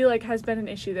 which I feel like has been an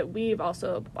issue that we've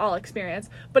also all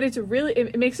experienced. But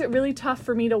it makes it really tough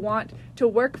for me to want to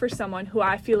work for someone who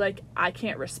I feel like I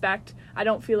can't respect. I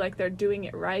don't feel like they're doing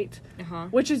it right,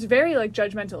 which is very, like,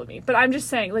 judgmental of me. But I'm just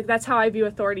saying, like, that's how I view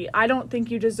authority. I don't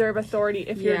think you deserve authority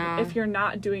if you're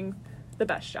not doing the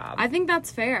best job. I think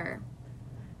that's fair.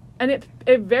 And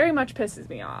it very much pisses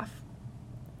me off.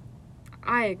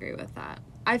 I agree with that.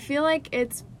 I feel like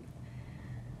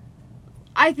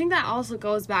I think that also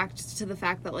goes back to the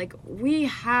fact that, like, we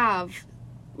have,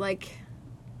 like,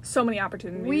 so many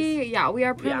opportunities. We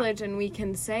are privileged, and we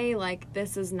can say, like,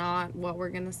 this is not what we're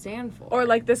gonna stand for. Or,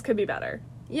 like, this could be better.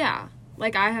 Yeah.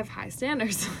 Like, I have high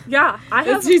standards. Yeah.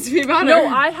 This needs to be better. No,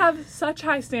 I have such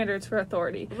high standards for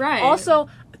authority. Right. Also,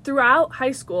 throughout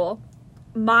high school,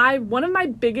 one of my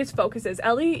biggest focuses,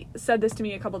 Ellie said this to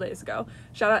me a couple days ago.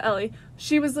 Shout out Ellie.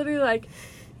 She was literally like,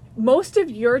 most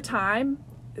of your time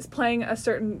is playing a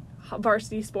certain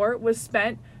varsity sport was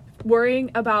spent worrying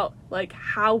about, like,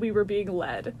 how we were being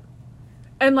led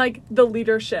and, like, the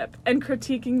leadership and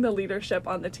critiquing the leadership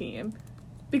on the team.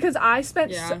 Because I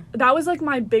spent that was, like,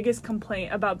 my biggest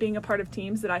complaint about being a part of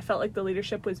teams, that I felt like the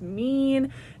leadership was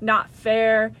mean, not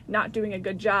fair, not doing a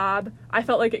good job. I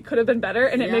felt like it could have been better,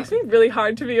 and it makes me really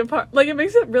hard to be a part, like, it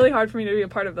makes it really hard for me to be a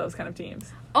part of those kind of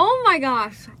teams. Oh my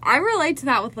gosh, I relate to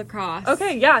that with lacrosse.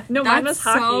 Okay, yeah, no, mine was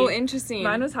hockey. That's so interesting.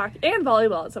 Mine was hockey and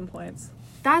volleyball at some points.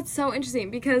 That's so interesting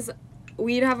because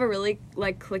we'd have a really,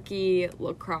 like, cliquey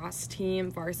lacrosse team,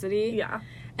 varsity. Yeah.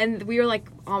 And we were, like,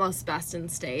 almost best in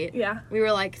state. Yeah. We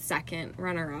were, like, second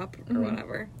runner-up or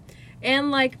whatever. And,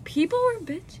 like, people were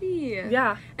bitchy.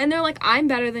 Yeah. And they're like, I'm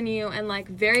better than you, and, like,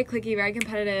 very cliquey, very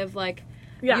competitive. Like,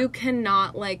 you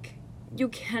cannot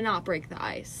break the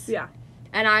ice. Yeah.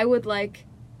 And I would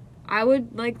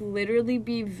literally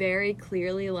be very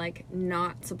clearly, like,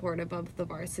 not supportive of the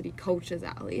varsity coaches,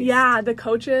 at least. Yeah, the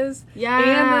coaches.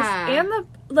 Yeah. And the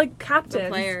like, captains. The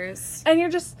players. And you're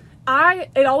just,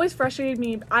 it always frustrated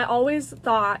me. I always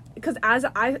thought, because as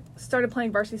I started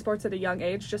playing varsity sports at a young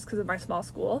age, just because of my small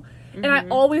school, and I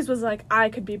always was like, I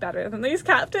could be better than these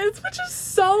captains, which is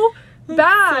so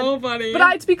bad. So funny.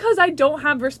 But it's because I don't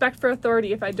have respect for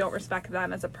authority if I don't respect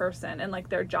them as a person and, like,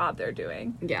 their job they're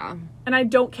doing. Yeah. And I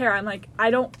don't care. I'm like,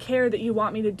 I don't care that you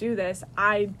want me to do this.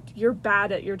 You're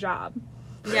bad at your job.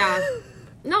 Yeah.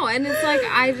 No, and it's like,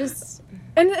 I just...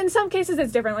 And in some cases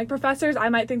it's different. Like, professors, I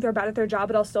might think they're bad at their job,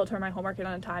 but I'll still turn my homework in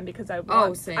on time because I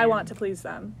want to please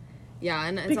them. Yeah,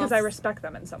 and it's because also, I respect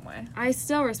them in some way. I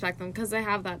still respect them because they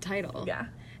have that title. Yeah.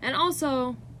 And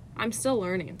also, I'm still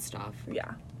learning stuff.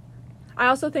 Yeah. I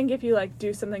also think if you, like,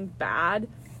 do something bad,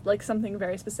 like something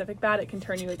very specific bad, it can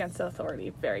turn you against the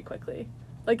authority very quickly.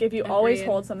 Like, if you always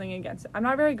hold something against it. I'm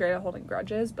not very great at holding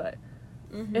grudges, but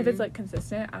if it's, like,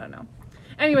 consistent, I don't know.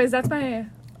 Anyways, that's my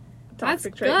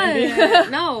toxic trait. Maybe.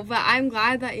 No, but I'm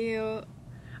glad that you...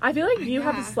 I feel like you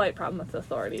have a slight problem with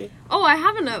authority. Oh, I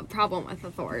have a problem with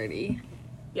authority.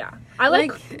 Yeah. I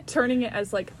like turning it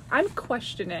as, like, I'm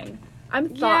questioning. I'm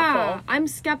thoughtful. Yeah, I'm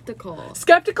skeptical.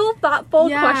 Skeptical, thoughtful,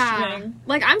 questioning.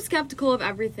 Like, I'm skeptical of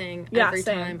everything, every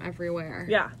time, everywhere.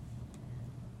 Yeah.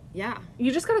 Yeah.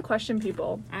 You just gotta question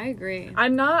people. I agree. We're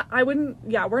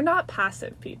not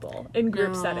passive people in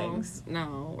group settings.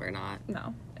 No, we're not.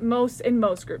 No. In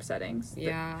most group settings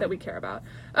that we care about.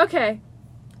 Okay.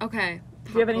 Do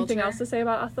you have anything else to say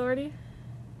about authority?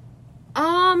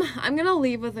 I'm gonna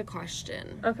leave with a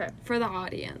question. Okay. For the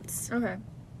audience. Okay.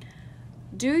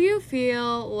 Do you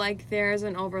feel like there's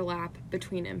an overlap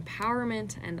between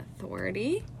empowerment and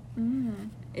authority?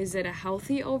 Is it a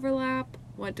healthy overlap?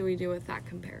 What do we do with that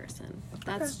comparison?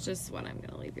 That's just what I'm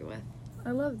going to leave you with.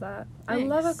 I love that. Thanks. I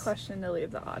love a question to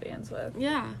leave the audience with.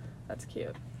 Yeah. That's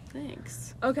cute.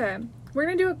 Thanks. Okay. We're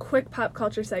going to do a quick pop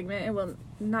culture segment. It will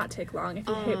not take long. If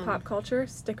you hate pop culture,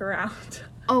 stick around.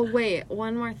 Oh, wait.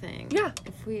 One more thing. Yeah.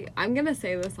 I'm going to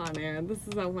say this on air. This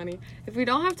is so funny. If we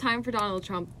don't have time for Donald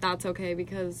Trump, that's okay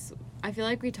because I feel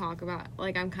like we talk about,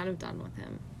 like, I'm kind of done with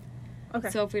him. Okay.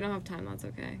 So if we don't have time, that's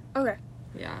okay. Okay.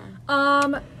 Yeah.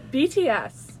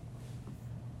 BTS.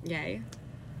 Yay.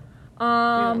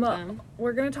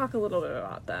 We're going to talk a little bit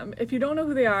about them. If you don't know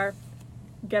who they are,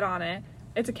 get on it.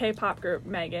 It's a K-pop group,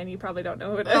 Megan. You probably don't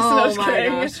know who it is. Oh my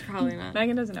gosh, probably not.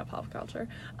 Megan doesn't know pop culture.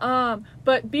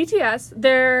 But BTS,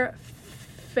 their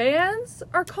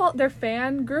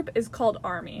fan group is called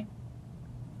ARMY.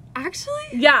 Actually?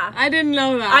 Yeah. I didn't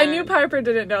know that. I knew Piper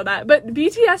didn't know that. But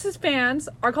BTS's fans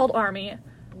are called ARMY.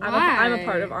 Why? I'm a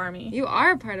part of ARMY. You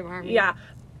are a part of ARMY. Yeah.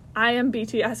 I am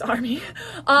BTS ARMY.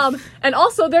 And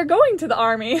also they're going to the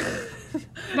army.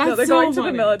 No, they're going to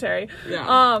the military.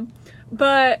 Yeah.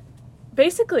 But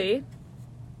basically,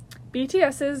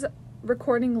 BTS's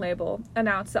recording label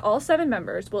announced that all 7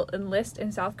 members will enlist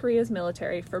in South Korea's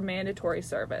military for mandatory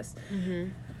service.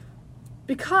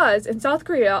 Because in South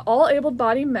Korea, all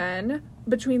able-bodied men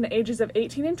between the ages of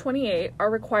 18 and 28 are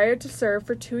required to serve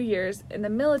for 2 years in the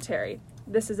military.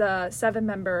 This is a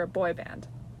 7-member boy band.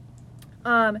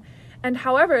 And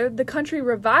however, the country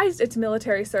revised its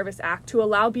Military Service Act to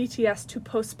allow BTS to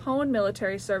postpone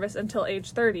military service until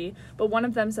age 30, but one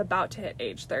of them's about to hit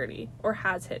age 30, or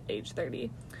has hit age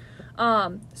 30.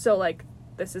 So, like,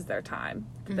 this is their time.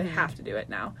 They have to do it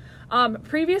now.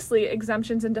 Previously,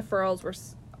 exemptions and deferrals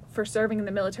for serving in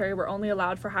the military were only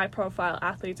allowed for high-profile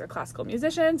athletes or classical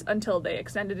musicians until they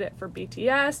extended it for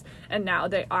BTS, and now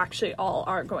they actually all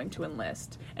are going to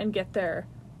enlist and get their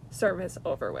service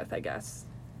over with, I guess.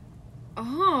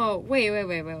 Oh,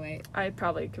 wait. I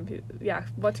probably confused. Yeah,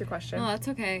 what's your question? No, that's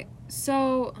okay.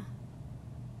 So...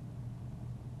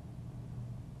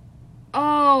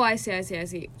 Oh, I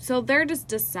see. So they're just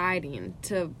deciding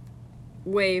to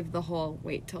waive the whole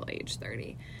wait till age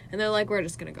 30. And they're like, we're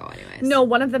just gonna go anyways. No,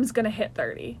 one of them's gonna hit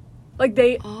 30. Like,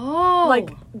 they... Oh! Like,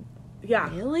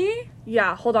 yeah. Really?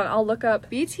 Yeah, hold on, I'll look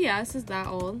up... BTS is that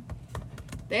old?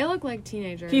 They look like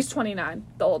teenagers. He's 29,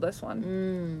 the oldest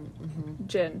one.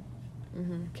 Jin.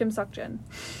 Kim Seok-jin.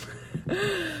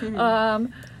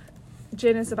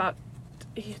 Jin is about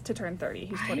to turn 30.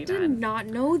 He's 29. I did not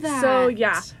know that. So,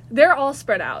 yeah. They're all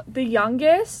spread out. The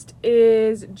youngest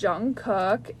is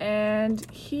Jungkook, and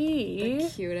he... The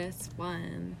cutest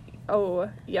one. Oh,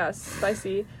 yes,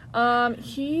 spicy.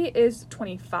 He is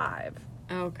 25.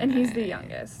 Okay. And he's the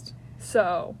youngest.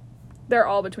 So, they're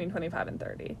all between 25 and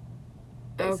 30.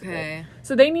 Basically. Okay.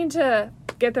 So they need to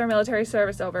get their military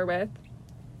service over with,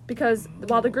 because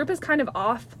while the group is kind of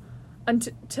off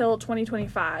until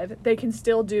 2025, they can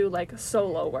still do, like,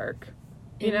 solo work,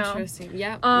 you know? Interesting.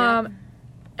 Yep.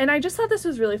 And I just thought this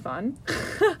was really fun.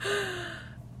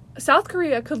 South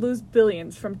Korea could lose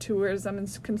billions from tourism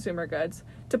and consumer goods.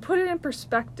 To put it in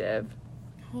perspective,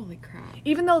 holy crap.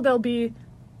 even though they'll be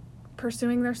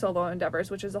pursuing their solo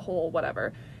endeavors, which is a whole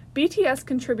whatever, BTS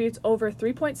contributes over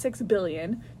 $3.6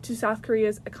 billion to South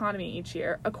Korea's economy each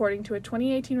year, according to a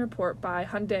 2018 report by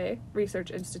Hyundai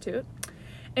Research Institute.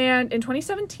 And in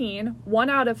 2017, 1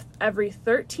 out of every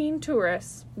 13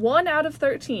 tourists, 1 out of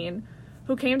 13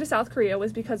 who came to South Korea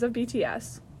was because of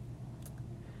BTS.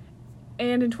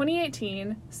 And in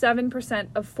 2018, 7%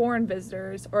 of foreign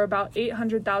visitors, or about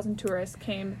 800,000 tourists,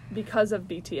 came because of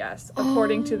BTS,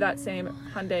 according to that same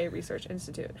Hyundai Research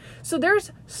Institute. So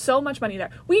there's so much money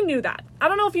there. We knew that. I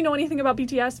don't know if you know anything about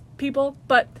BTS, people,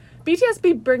 but BTS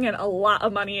be bringing a lot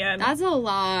of money in. That's a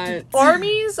lot.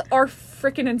 Armies are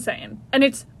freaking insane.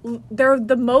 And they're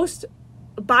the most,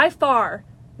 by far,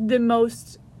 the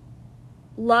most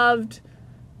loved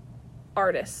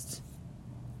artist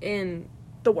In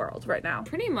the world right now.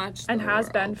 pretty much And the has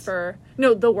world. been for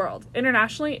the world.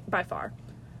 Internationally, by far.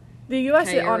 The US,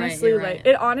 Okay, it you're honestly right.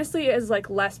 it honestly is, like,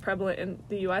 less prevalent in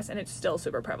the US, and it's still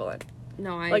super prevalent.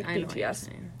 No, I Like, know what you're BTS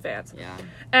saying. fans. Yeah.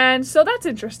 And so that's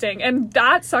interesting. And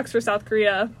that sucks for South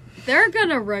Korea. They're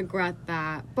gonna regret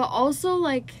that. But also,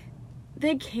 like,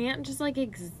 they can't just, like,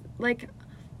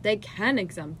 they can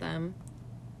exempt them.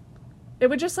 It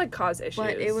would just, like, cause issues.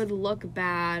 But it would look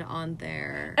bad on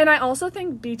their... And I also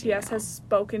think BTS has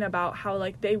spoken about how,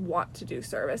 like, they want to do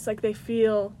service. Like, they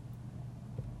feel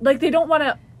like they don't want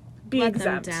to be Let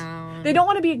them exempt. down. They don't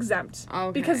want to be exempt.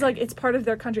 Okay. Because, like, it's part of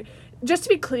their country. Just to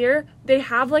be clear, they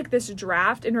have, like, this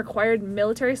draft in required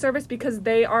military service because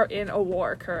they are in a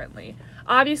war currently.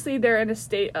 Obviously, they're in a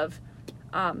state of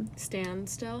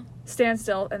standstill,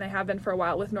 and they have been for a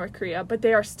while with North Korea, but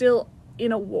they are still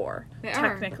in a war, They are.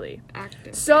 technically.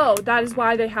 active. So that is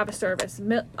why they have a service.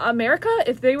 America,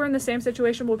 if they were in the same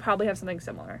situation, would probably have something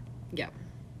similar. Yeah.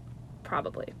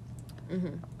 Probably.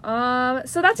 Mm-hmm.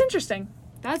 So that's interesting.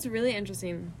 That's really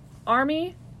interesting.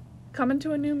 Army coming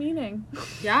to a new meaning.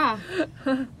 Yeah.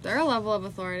 They're a level of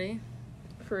authority.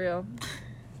 For real.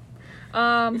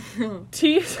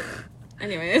 T.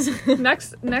 Anyways.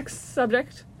 next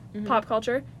subject, pop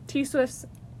culture. T Swift's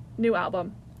new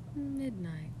album,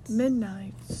 Midnights.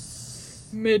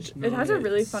 It has a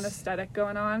really fun aesthetic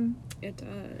going on. It does.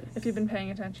 If you've been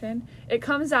paying attention, it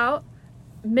comes out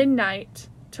midnight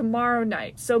tomorrow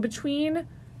night. So between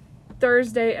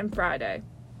Thursday and Friday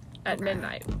at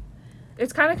midnight.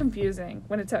 It's kind of confusing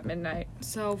when it's at midnight.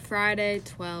 So Friday,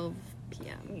 12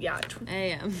 p.m. Yeah.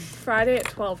 a.m. Friday at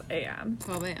 12 a.m.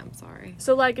 12 a.m., sorry.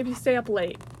 So, like, if you stay up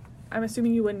late, I'm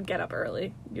assuming you wouldn't get up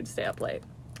early. You'd stay up late.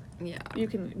 Yeah. You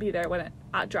can be there when it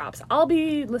drops. I'll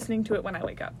be listening to it when I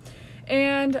wake up.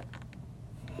 And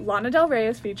Lana Del Rey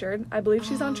is featured. I believe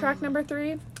she's on track number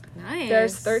 3. Nice.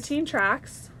 There's 13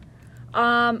 tracks.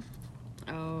 Oh.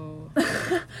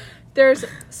 There's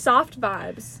soft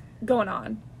vibes going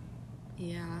on.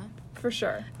 Yeah. For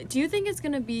sure. Do you think it's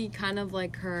going to be kind of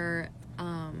like her,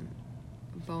 Bon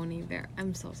Iver?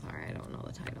 I'm so sorry, I don't know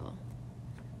the title.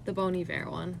 The Bon Iver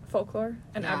one. Folklore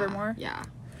and Yeah, Evermore. Yeah.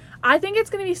 I think it's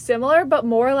going to be similar, but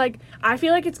more like, I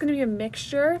feel like it's going to be a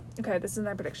mixture. Okay, this is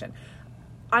my prediction.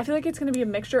 I feel like it's going to be a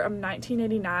mixture of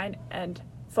 1989 and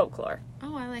Folklore.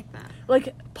 Oh, I like that.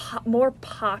 Like, more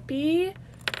poppy,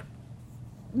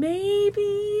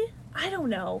 maybe? I don't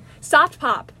know. Soft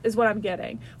pop is what I'm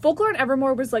getting. Folklore and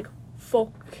Evermore was, like,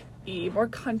 folk-y, more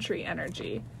country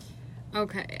energy.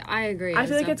 Okay, I agree. I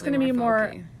feel like it's going to be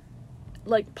more, folky.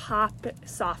 like, pop,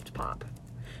 soft pop.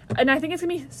 And I think it's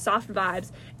going to be soft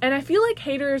vibes. And I feel like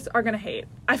haters are going to hate.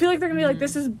 I feel like they're going to be like,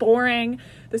 this is boring.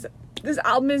 This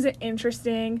album isn't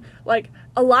interesting. Like,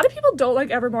 a lot of people don't like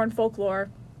Evermore and Folklore.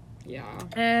 Yeah.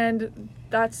 And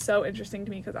that's so interesting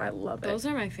to me because I love it. Those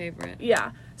are my favorite.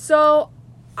 Yeah. So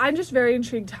I'm just very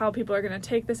intrigued how people are going to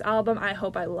take this album. I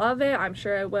hope I love it. I'm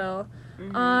sure I will.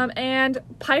 And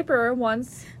Piper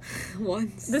once.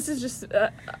 This is just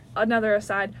another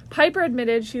aside. Piper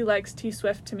admitted she likes T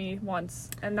Swift to me once,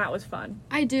 and that was fun.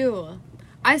 I do.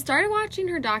 I started watching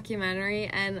her documentary,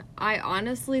 and I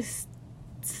honestly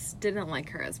didn't like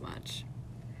her as much.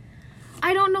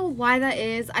 I don't know why that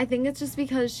is. I think it's just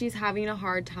because she's having a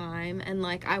hard time, and,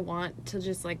 like, I want to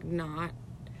just, like, not.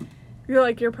 You're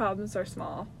like, your problems are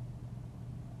small.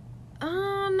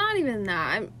 Not even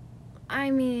that. I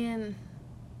mean,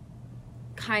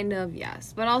 kind of,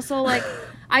 yes. But also, like,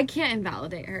 I can't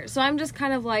invalidate her. So I'm just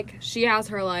kind of like, she has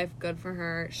her life. Good for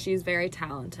her. She's very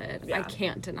talented. Yeah. I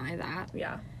can't deny that.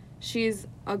 Yeah. She's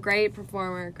a great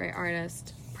performer, great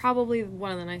artist. Probably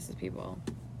one of the nicest people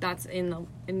that's in the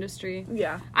industry.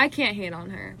 Yeah. I can't hate on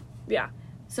her. Yeah.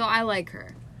 So I like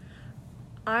her.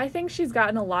 I think she's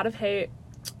gotten a lot of hate.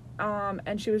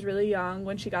 And she was really young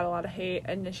when she got a lot of hate,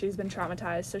 and she's been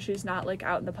traumatized, so she's not, like,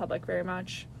 out in the public very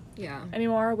much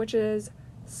anymore, which is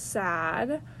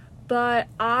sad. But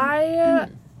I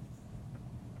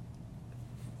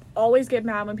always get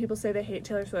mad when people say they hate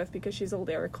Taylor Swift because she's a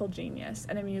lyrical genius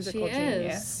and a musical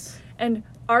genius. And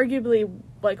arguably,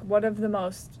 like, one of the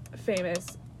most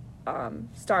famous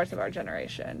stars of our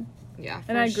generation. Yeah, for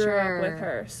And I grew up with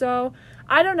her. So,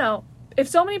 I don't know. If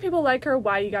so many people like her,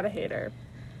 why you gotta hate her?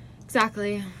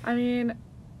 Exactly. I mean,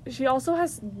 she also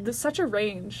has such a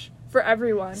range for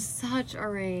everyone. Such a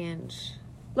range.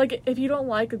 Like, if you don't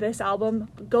like this album,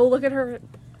 go look at her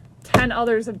 10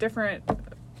 others of different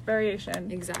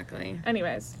variation. Exactly.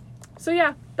 Anyways. So,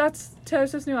 yeah, that's Taylor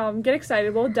Swift's new album. Get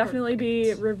excited. We'll definitely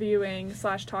be reviewing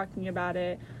 / talking about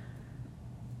it.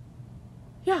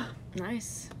 Yeah.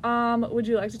 Nice. Would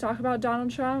you like to talk about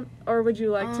Donald Trump? Or would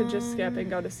you like to just skip and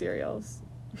go to cereals?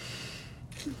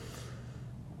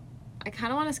 I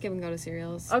kind of want to skip and go to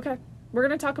cereals. Okay. We're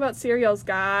going to talk about cereals,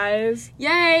 guys.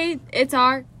 Yay! It's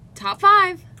our top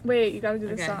 5. Wait, you got to do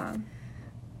the song.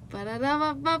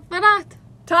 Ba-da-da-ba-ba-da.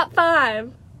 Top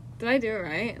 5. Did I do it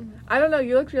right? I don't know.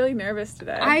 You looked really nervous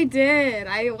today. I did.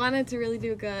 I wanted to really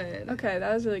do good. Okay,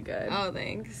 that was really good. Oh,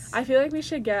 thanks. I feel like we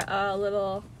should get a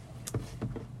little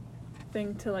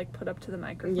thing to, like, put up to the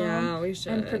microphone. Yeah, we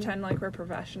should. And pretend like we're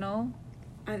professional.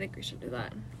 I think we should do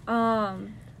that.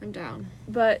 I'm down.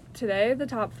 But today, the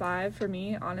top 5 for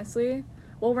me, honestly,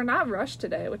 well, we're not rushed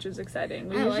today, which is exciting.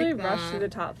 We usually rush through the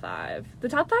top 5. The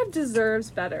top 5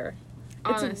 deserves better.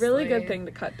 Honestly. It's a really good thing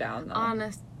to cut down, though.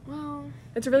 Well,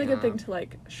 it's a really good thing to,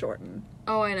 like, shorten.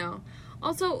 Oh, I know.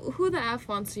 Also, who the F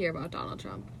wants to hear about Donald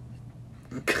Trump?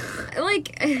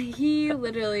 Like, he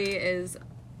literally is...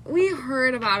 We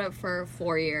heard about it for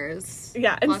 4 years.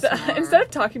 Yeah, instead of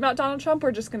talking about Donald Trump,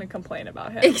 we're just going to complain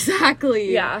about him.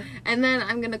 Exactly. Yeah. And then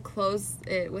I'm going to close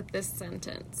it with this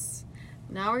sentence.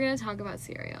 Now we're going to talk about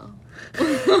cereal.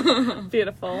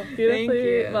 Beautiful.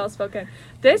 Beautifully well spoken.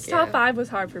 This top 5 was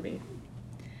hard for me.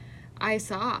 I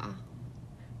saw.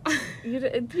 You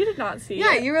did not see it.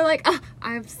 Yeah, you were like,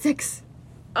 I have 6.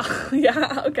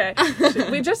 Yeah, okay.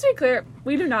 Just to be clear,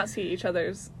 we do not see each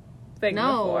other's thing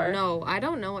before. No, I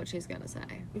don't know what she's gonna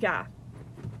say. Yeah.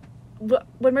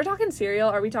 When we're talking cereal,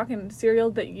 are we talking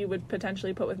cereal that you would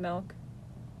potentially put with milk?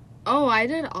 Oh, I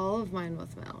did all of mine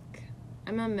with milk.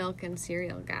 I'm a milk and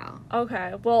cereal gal.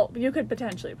 Okay, well, you could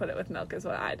potentially put it with milk is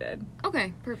what I did.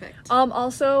 Okay, perfect.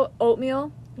 Also,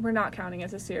 oatmeal, we're not counting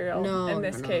as a cereal in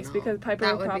this case no. because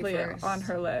Piper would probably be on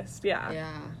her list. Yeah.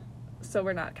 Yeah. So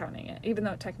we're not counting it, even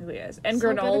though it technically is. And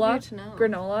So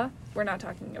granola, we're not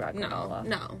talking about granola.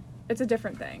 No. It's a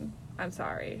different thing. I'm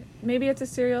sorry. Maybe it's a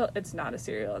cereal. It's not a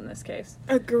cereal in this case.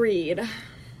 Agreed.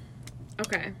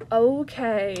 Okay.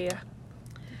 Okay.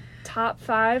 top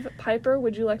 5. Piper,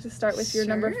 would you like to start with your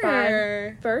number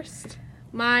 5 first?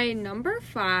 My number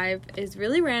 5 is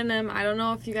really random. I don't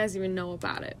know if you guys even know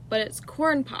about it, but it's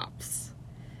Corn Pops.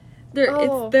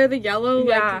 They're the yellow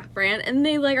brand, and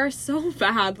they like are so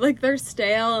bad. Like they're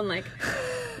stale and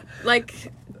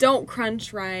like don't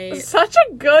crunch right. Such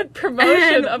a good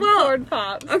promotion of Corn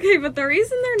Pops. Okay, but the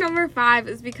reason they're number 5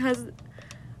 is because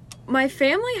my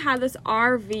family had this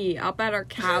RV up at our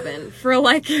cabin for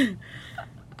like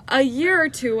a year or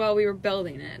two while we were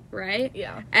building it, right?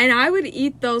 Yeah. And I would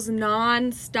eat those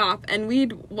non-stop, and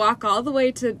we'd walk all the way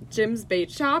to Jim's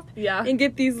bait shop and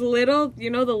get these little, the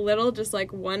little just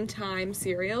like one-time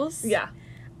cereals. Yeah.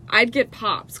 I'd get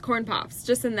Pops, Corn Pops,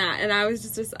 just in that, and I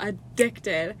was just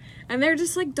addicted. And they're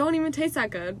just like, don't even taste that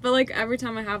good. But like every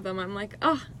time I have them, I'm like,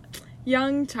 oh,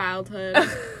 young childhood.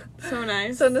 So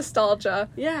nice. So nostalgia.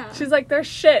 Yeah. She's like, they're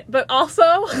shit, but also...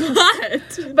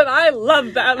 What? But I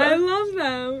love them. I love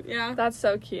them. Yeah. That's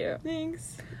so cute.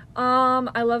 Thanks.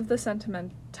 I love the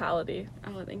sentimentality.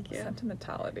 Oh, thank you.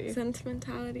 Sentimentality.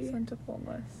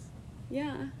 Sentifulness.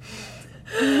 Yeah.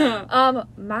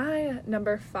 My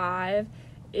number 5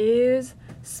 is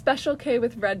Special K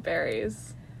with red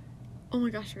berries. Oh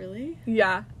my gosh, really?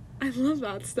 Yeah. I love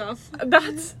that stuff.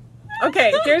 That's...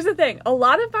 Okay, here's the thing. A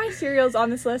lot of my cereals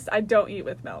on this list I don't eat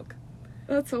with milk.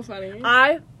 That's so funny.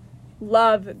 I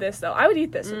love this, though. I would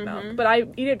eat this with milk, but I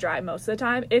eat it dry most of the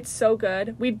time. It's so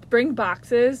good. We'd bring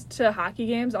boxes to hockey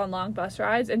games on long bus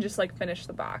rides and just, like, finish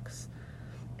the box.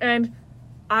 And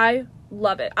I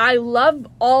love it. I love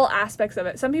all aspects of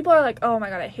it. Some people are like, oh, my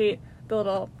God, I hate the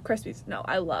little Crispies. No,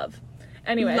 I love.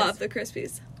 Anyways. Love the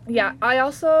Crispies. Yeah, I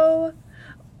also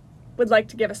would like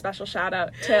to give a special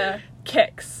shout-out to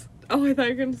Kix. Oh, I thought you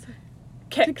were going to say...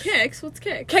 Kix. To Kix? What's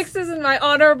Kix? Kix is in my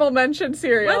honorable mention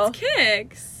cereal. What's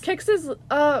Kix? Kix is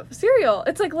cereal.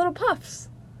 It's like little puffs.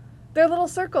 They're little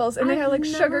circles, and they have like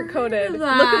sugar coated. Look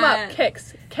them up.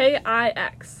 Kix.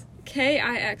 Kix.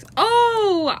 Kix.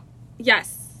 Oh!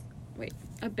 Yes. Wait,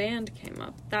 a band came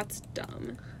up. That's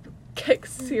dumb. Kix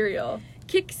cereal.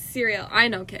 Kix cereal. I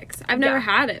know Kix. I've never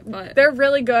had it, but... They're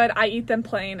really good. I eat them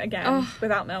plain, again,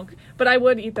 without milk. But I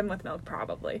would eat them with milk,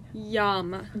 probably.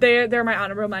 Yum. They're my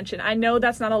honorable mention. I know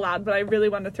that's not allowed, but I really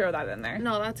wanted to throw that in there.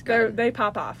 No, that's good. They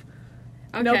pop off.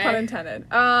 Okay. No pun intended.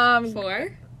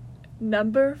 4?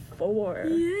 Number 4.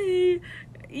 Yay.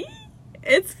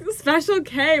 It's Special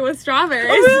K with strawberries.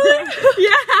 Oh, really?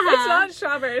 Yeah. It's not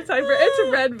strawberries,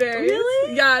 it's red berries.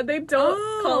 Really? Yeah, they don't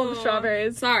call them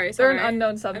strawberries. Sorry. They're an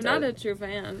unknown substance. I'm not a true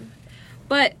fan.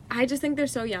 But I just think they're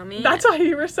so yummy. That's why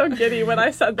you were so giddy when I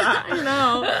said that. I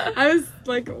know. I was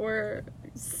like,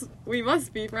 we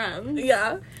must be friends.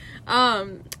 Yeah.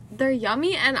 They're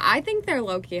yummy, and I think they're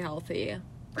low-key healthy.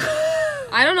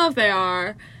 I don't know if they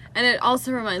are. And it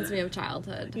also reminds me of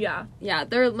childhood. Yeah. Yeah,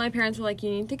 my parents were like, you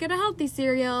need to get a healthy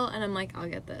cereal. And I'm like, I'll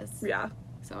get this. Yeah.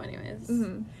 So anyways.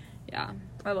 Mm-hmm. Yeah.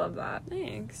 I love that.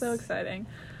 Thanks. So exciting.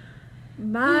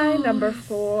 My number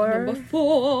 4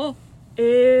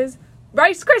 is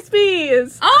Rice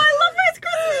Krispies. Oh, I love Rice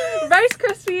Krispies. Rice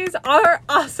Krispies are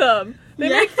awesome. They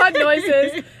make fun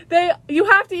noises. You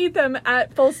have to eat them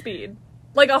at full speed.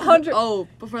 Like 100. Oh,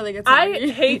 before they get soggy. I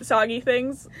hate soggy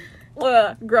things.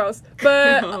 Ugh, gross.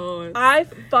 But I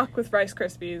fuck with Rice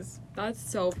Krispies. That's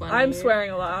so funny. I'm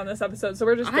swearing a lot on this episode, so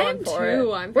we're just going for it.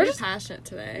 I'm pretty passionate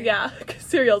today. Yeah,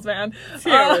 cereals, man.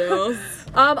 Cereals.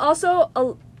 They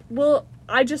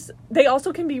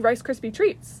also can be Rice Krispie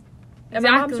treats. And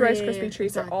my mom's Rice Krispie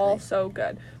treats are all so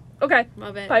good. Okay.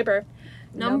 Love it. Piper.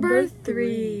 Number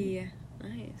 3.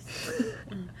 Nice.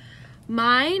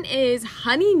 Mine is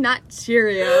Honey Nut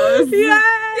Cheerios. Yay!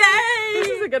 This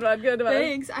is a good one. Good one.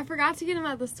 Thanks. I forgot to get them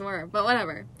at the store, but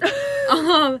whatever.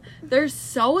 They're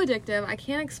so addictive. I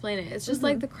can't explain it. It's just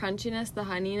like the crunchiness, the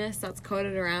honeyness that's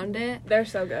coated around it. They're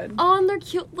so good. Oh, and they're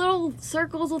cute little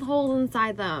circles with holes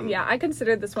inside them. Yeah, I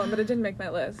considered this one, but it didn't make my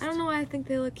list. I don't know why I think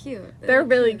they look cute. They're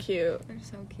really cute. They're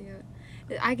so cute.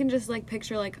 I can just like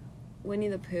picture like Winnie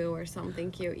the Pooh or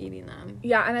something cute eating them.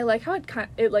 Yeah, and I like how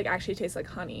it like actually tastes like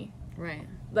honey. Right.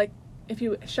 Like if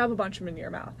you shove a bunch of them in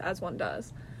your mouth, as one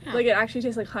does. Yeah. Like it actually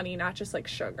tastes like honey, not just like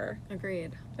sugar.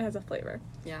 Agreed. It has a flavor.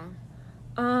 Yeah.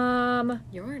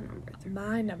 Your number 3.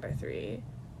 My number 3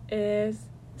 is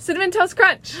Cinnamon Toast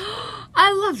Crunch.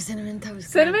 I love Cinnamon Toast Crunch.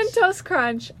 Cinnamon Toast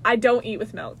Crunch, I don't eat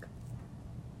with milk.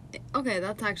 Okay,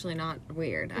 that's actually not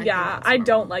weird. I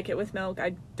don't like it with milk.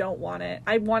 I don't want it.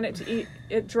 I want it to eat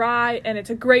it dry, and it's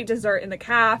a great dessert in the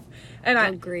caf. And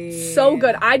Agreed. So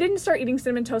good. I didn't start eating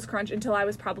Cinnamon Toast Crunch until I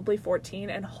was probably 14,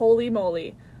 and holy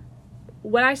moly.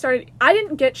 When I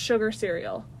didn't get sugar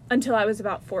cereal until I was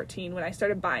about 14 when I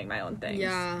started buying my own things.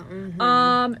 Yeah.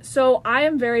 Mm-hmm. So I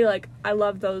am very, like, I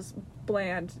love those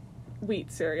bland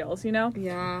wheat cereals, you know?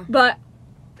 Yeah. But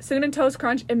Cinnamon Toast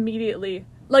Crunch immediately,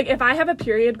 like, if I have a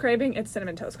period craving, it's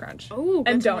Cinnamon Toast Crunch. Oh,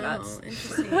 and donuts.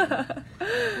 Interesting.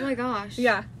 Oh my gosh.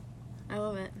 Yeah. I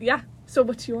love it. Yeah. So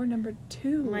what's your number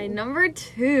 2? My number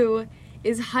 2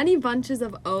 is Honey Bunches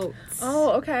of Oats.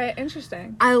 Oh, okay.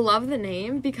 Interesting. I love the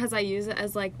name because I use it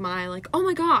as, like, my, like, oh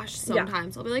my gosh,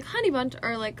 sometimes. I'll be like, Honey Bunch,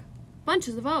 or, like,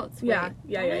 Bunches of Oats. Wait, Yeah.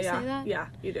 did I say that? Yeah,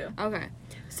 you do. Okay.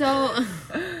 So,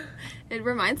 it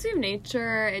reminds me of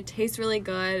nature. It tastes really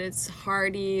good. It's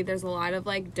hearty. There's a lot of,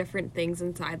 like, different things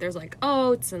inside. There's, like,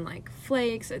 oats and, like,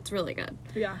 flakes. It's really good.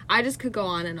 Yeah. I just could go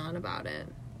on and on about it.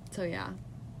 So, yeah.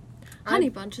 Honey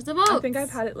Bunches of Oats. I think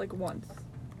I've had it, like, once.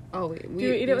 Oh, Do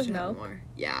you eat it with should have milk? more.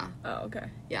 Yeah. Oh, okay.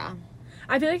 Yeah.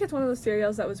 I feel like it's one of those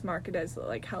cereals that was marketed as,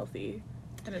 like, healthy,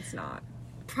 and it's not.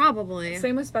 Probably.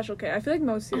 Same with Special K. I feel like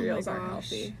most cereals Oh my aren't gosh.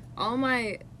 healthy. All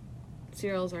my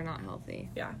cereals are not healthy.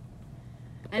 Yeah.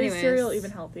 Anyways. Is cereal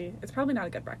even healthy? It's probably not a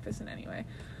good breakfast in any way.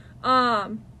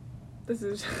 This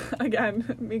is,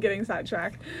 again, me getting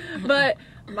sidetracked. But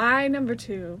my number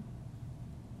 2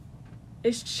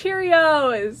 is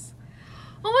Cheerios.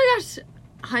 Oh my gosh.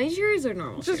 Honey Cheerios or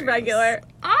normal Just Cheerios? regular.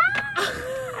 I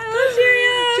love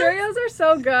Cheerios. Cheerios are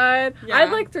so good. Yeah. I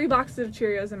had like 3 boxes of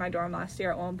Cheerios in my dorm last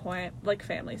year at one point. Like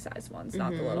family size ones,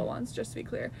 not the little ones, just to be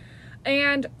clear.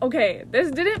 And, okay, this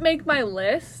didn't make my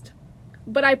list,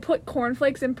 but I put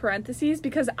cornflakes in parentheses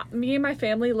because me and my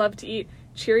family love to eat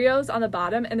Cheerios on the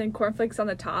bottom and then cornflakes on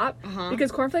the top.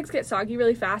 Because cornflakes get soggy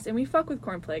really fast and we fuck with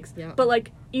cornflakes. Yeah. But,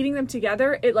 like, eating them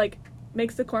together, it, like,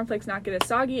 makes the cornflakes not get as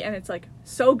soggy, and it's, like,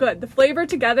 so good. The flavor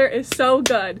together is so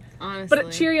good. Honestly. But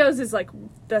Cheerios is, like,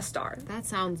 the star. That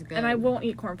sounds good. And I won't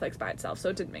eat cornflakes by itself, so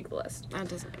it didn't make the list. That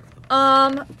doesn't make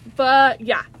sense. But,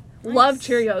 yeah. Nice. Love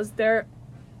Cheerios. They're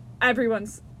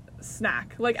everyone's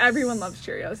snack. Like, everyone loves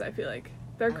Cheerios, I feel like.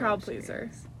 They're a crowd pleaser.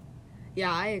 Cheerios.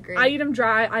 Yeah, I agree. I eat them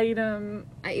dry. I eat them...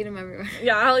 I eat them everywhere.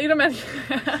 Yeah, I'll eat them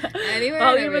Anywhere.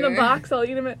 I'll eat them in a everywhere. box. I'll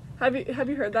eat them in... Have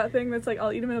you heard that thing that's like,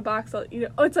 I'll eat them in a box, I'll eat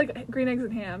it... Oh, it's like green eggs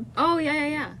and ham. Oh,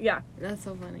 yeah. Yeah. That's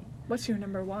so funny. What's your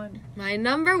number 1? My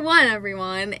number 1,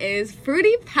 everyone, is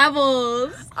Fruity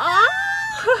Pebbles.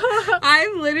 Ah!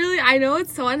 I know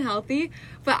it's so unhealthy,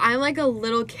 but I'm like a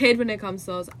little kid when it comes to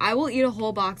those. I will eat a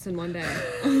whole box in one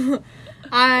day.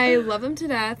 I love them to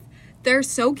death. They're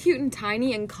so cute and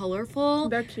tiny and colorful.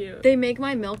 They're cute. They make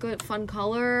my milk a fun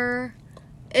color.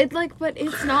 But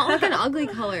it's not like an ugly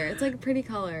color. It's like a pretty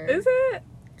color. Is it?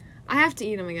 I have to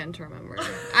eat them again to remember.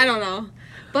 I don't know.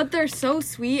 But they're so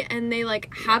sweet and they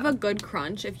like have a good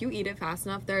crunch. If you eat it fast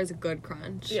enough, there is a good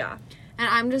crunch. Yeah. And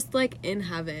I'm just like in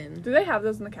heaven. Do they have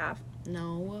those in the calf?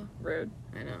 No. Rude.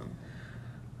 I know.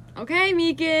 Okay,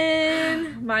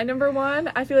 Megan. My number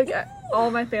 1, I feel like all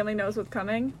my family knows what's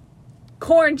coming.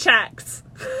 Corn Chex.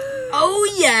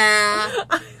 Oh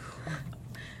yeah.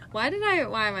 Why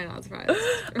am I not surprised?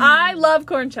 I love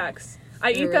Corn Chex.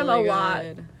 I eat They're them really a lot.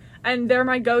 good. And they're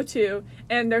my go-to.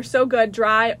 And they're so good,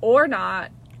 dry or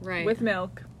not, Right. with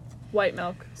milk. White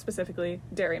milk, specifically.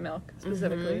 Dairy milk,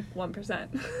 specifically.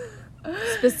 1%.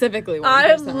 Specifically 1%.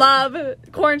 I love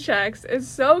Corn Chex. It's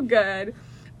so good.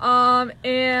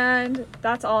 And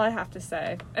that's all I have to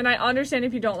say. And I understand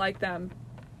if you don't like them,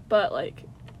 but, like,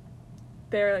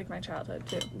 they're, like, my childhood,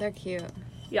 too. They're cute.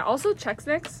 Yeah, also Chex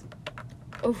Mix.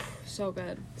 Oof, so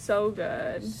good. So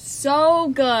good. So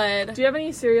good. Do you have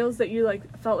any cereals that you,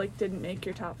 like, felt like didn't make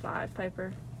your top 5,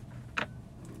 Piper?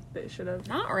 They should have.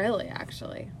 Not really,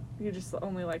 actually. You just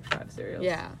only liked 5 cereals?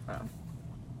 Yeah. Oh.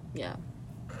 Yeah.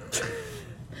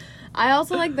 I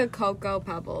also like the Cocoa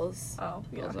Pebbles. Oh,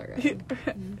 yeah. Those are good.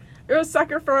 You're a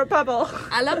sucker for a pebble.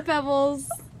 I love Pebbles.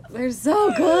 They're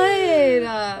so good.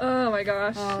 Oh my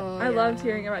gosh. Oh, I loved yeah.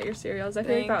 hearing about your cereals. I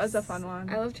feel like that was a fun one.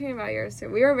 I loved hearing about yours.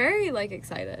 We were very, like,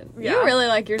 excited. Yeah. You really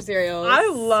like your cereals. I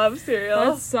love cereals.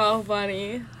 That's so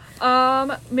funny.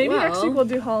 Maybe next Well. week we'll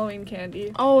do Halloween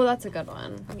candy. Oh, that's a good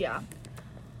one. Yeah.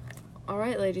 All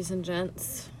right, ladies and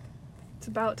gents. It's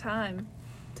about time.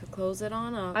 To close it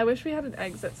on up. I wish we had an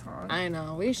exit song. I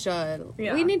know, we should.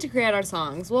 Yeah. We need to create our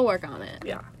songs. We'll work on it.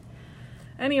 Yeah.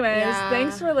 Anyways, Yeah.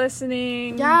 thanks for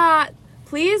listening. Yeah.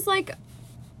 Please, like,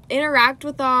 interact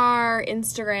with our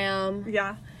Instagram.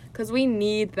 Yeah. Because we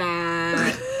need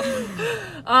that.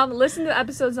 Listen to the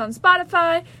episodes on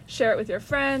Spotify. Share it with your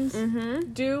friends.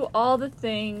 Mm-hmm. Do all the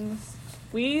things.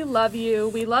 We love you.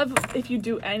 We love if you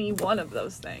do any one of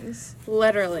those things.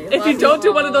 Literally. If you don't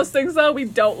do one of those things, though, we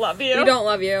don't love you. We don't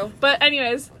love you. But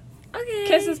anyways, Okay.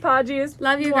 kisses, podgies.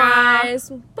 Love you Mwah. guys.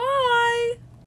 Bye.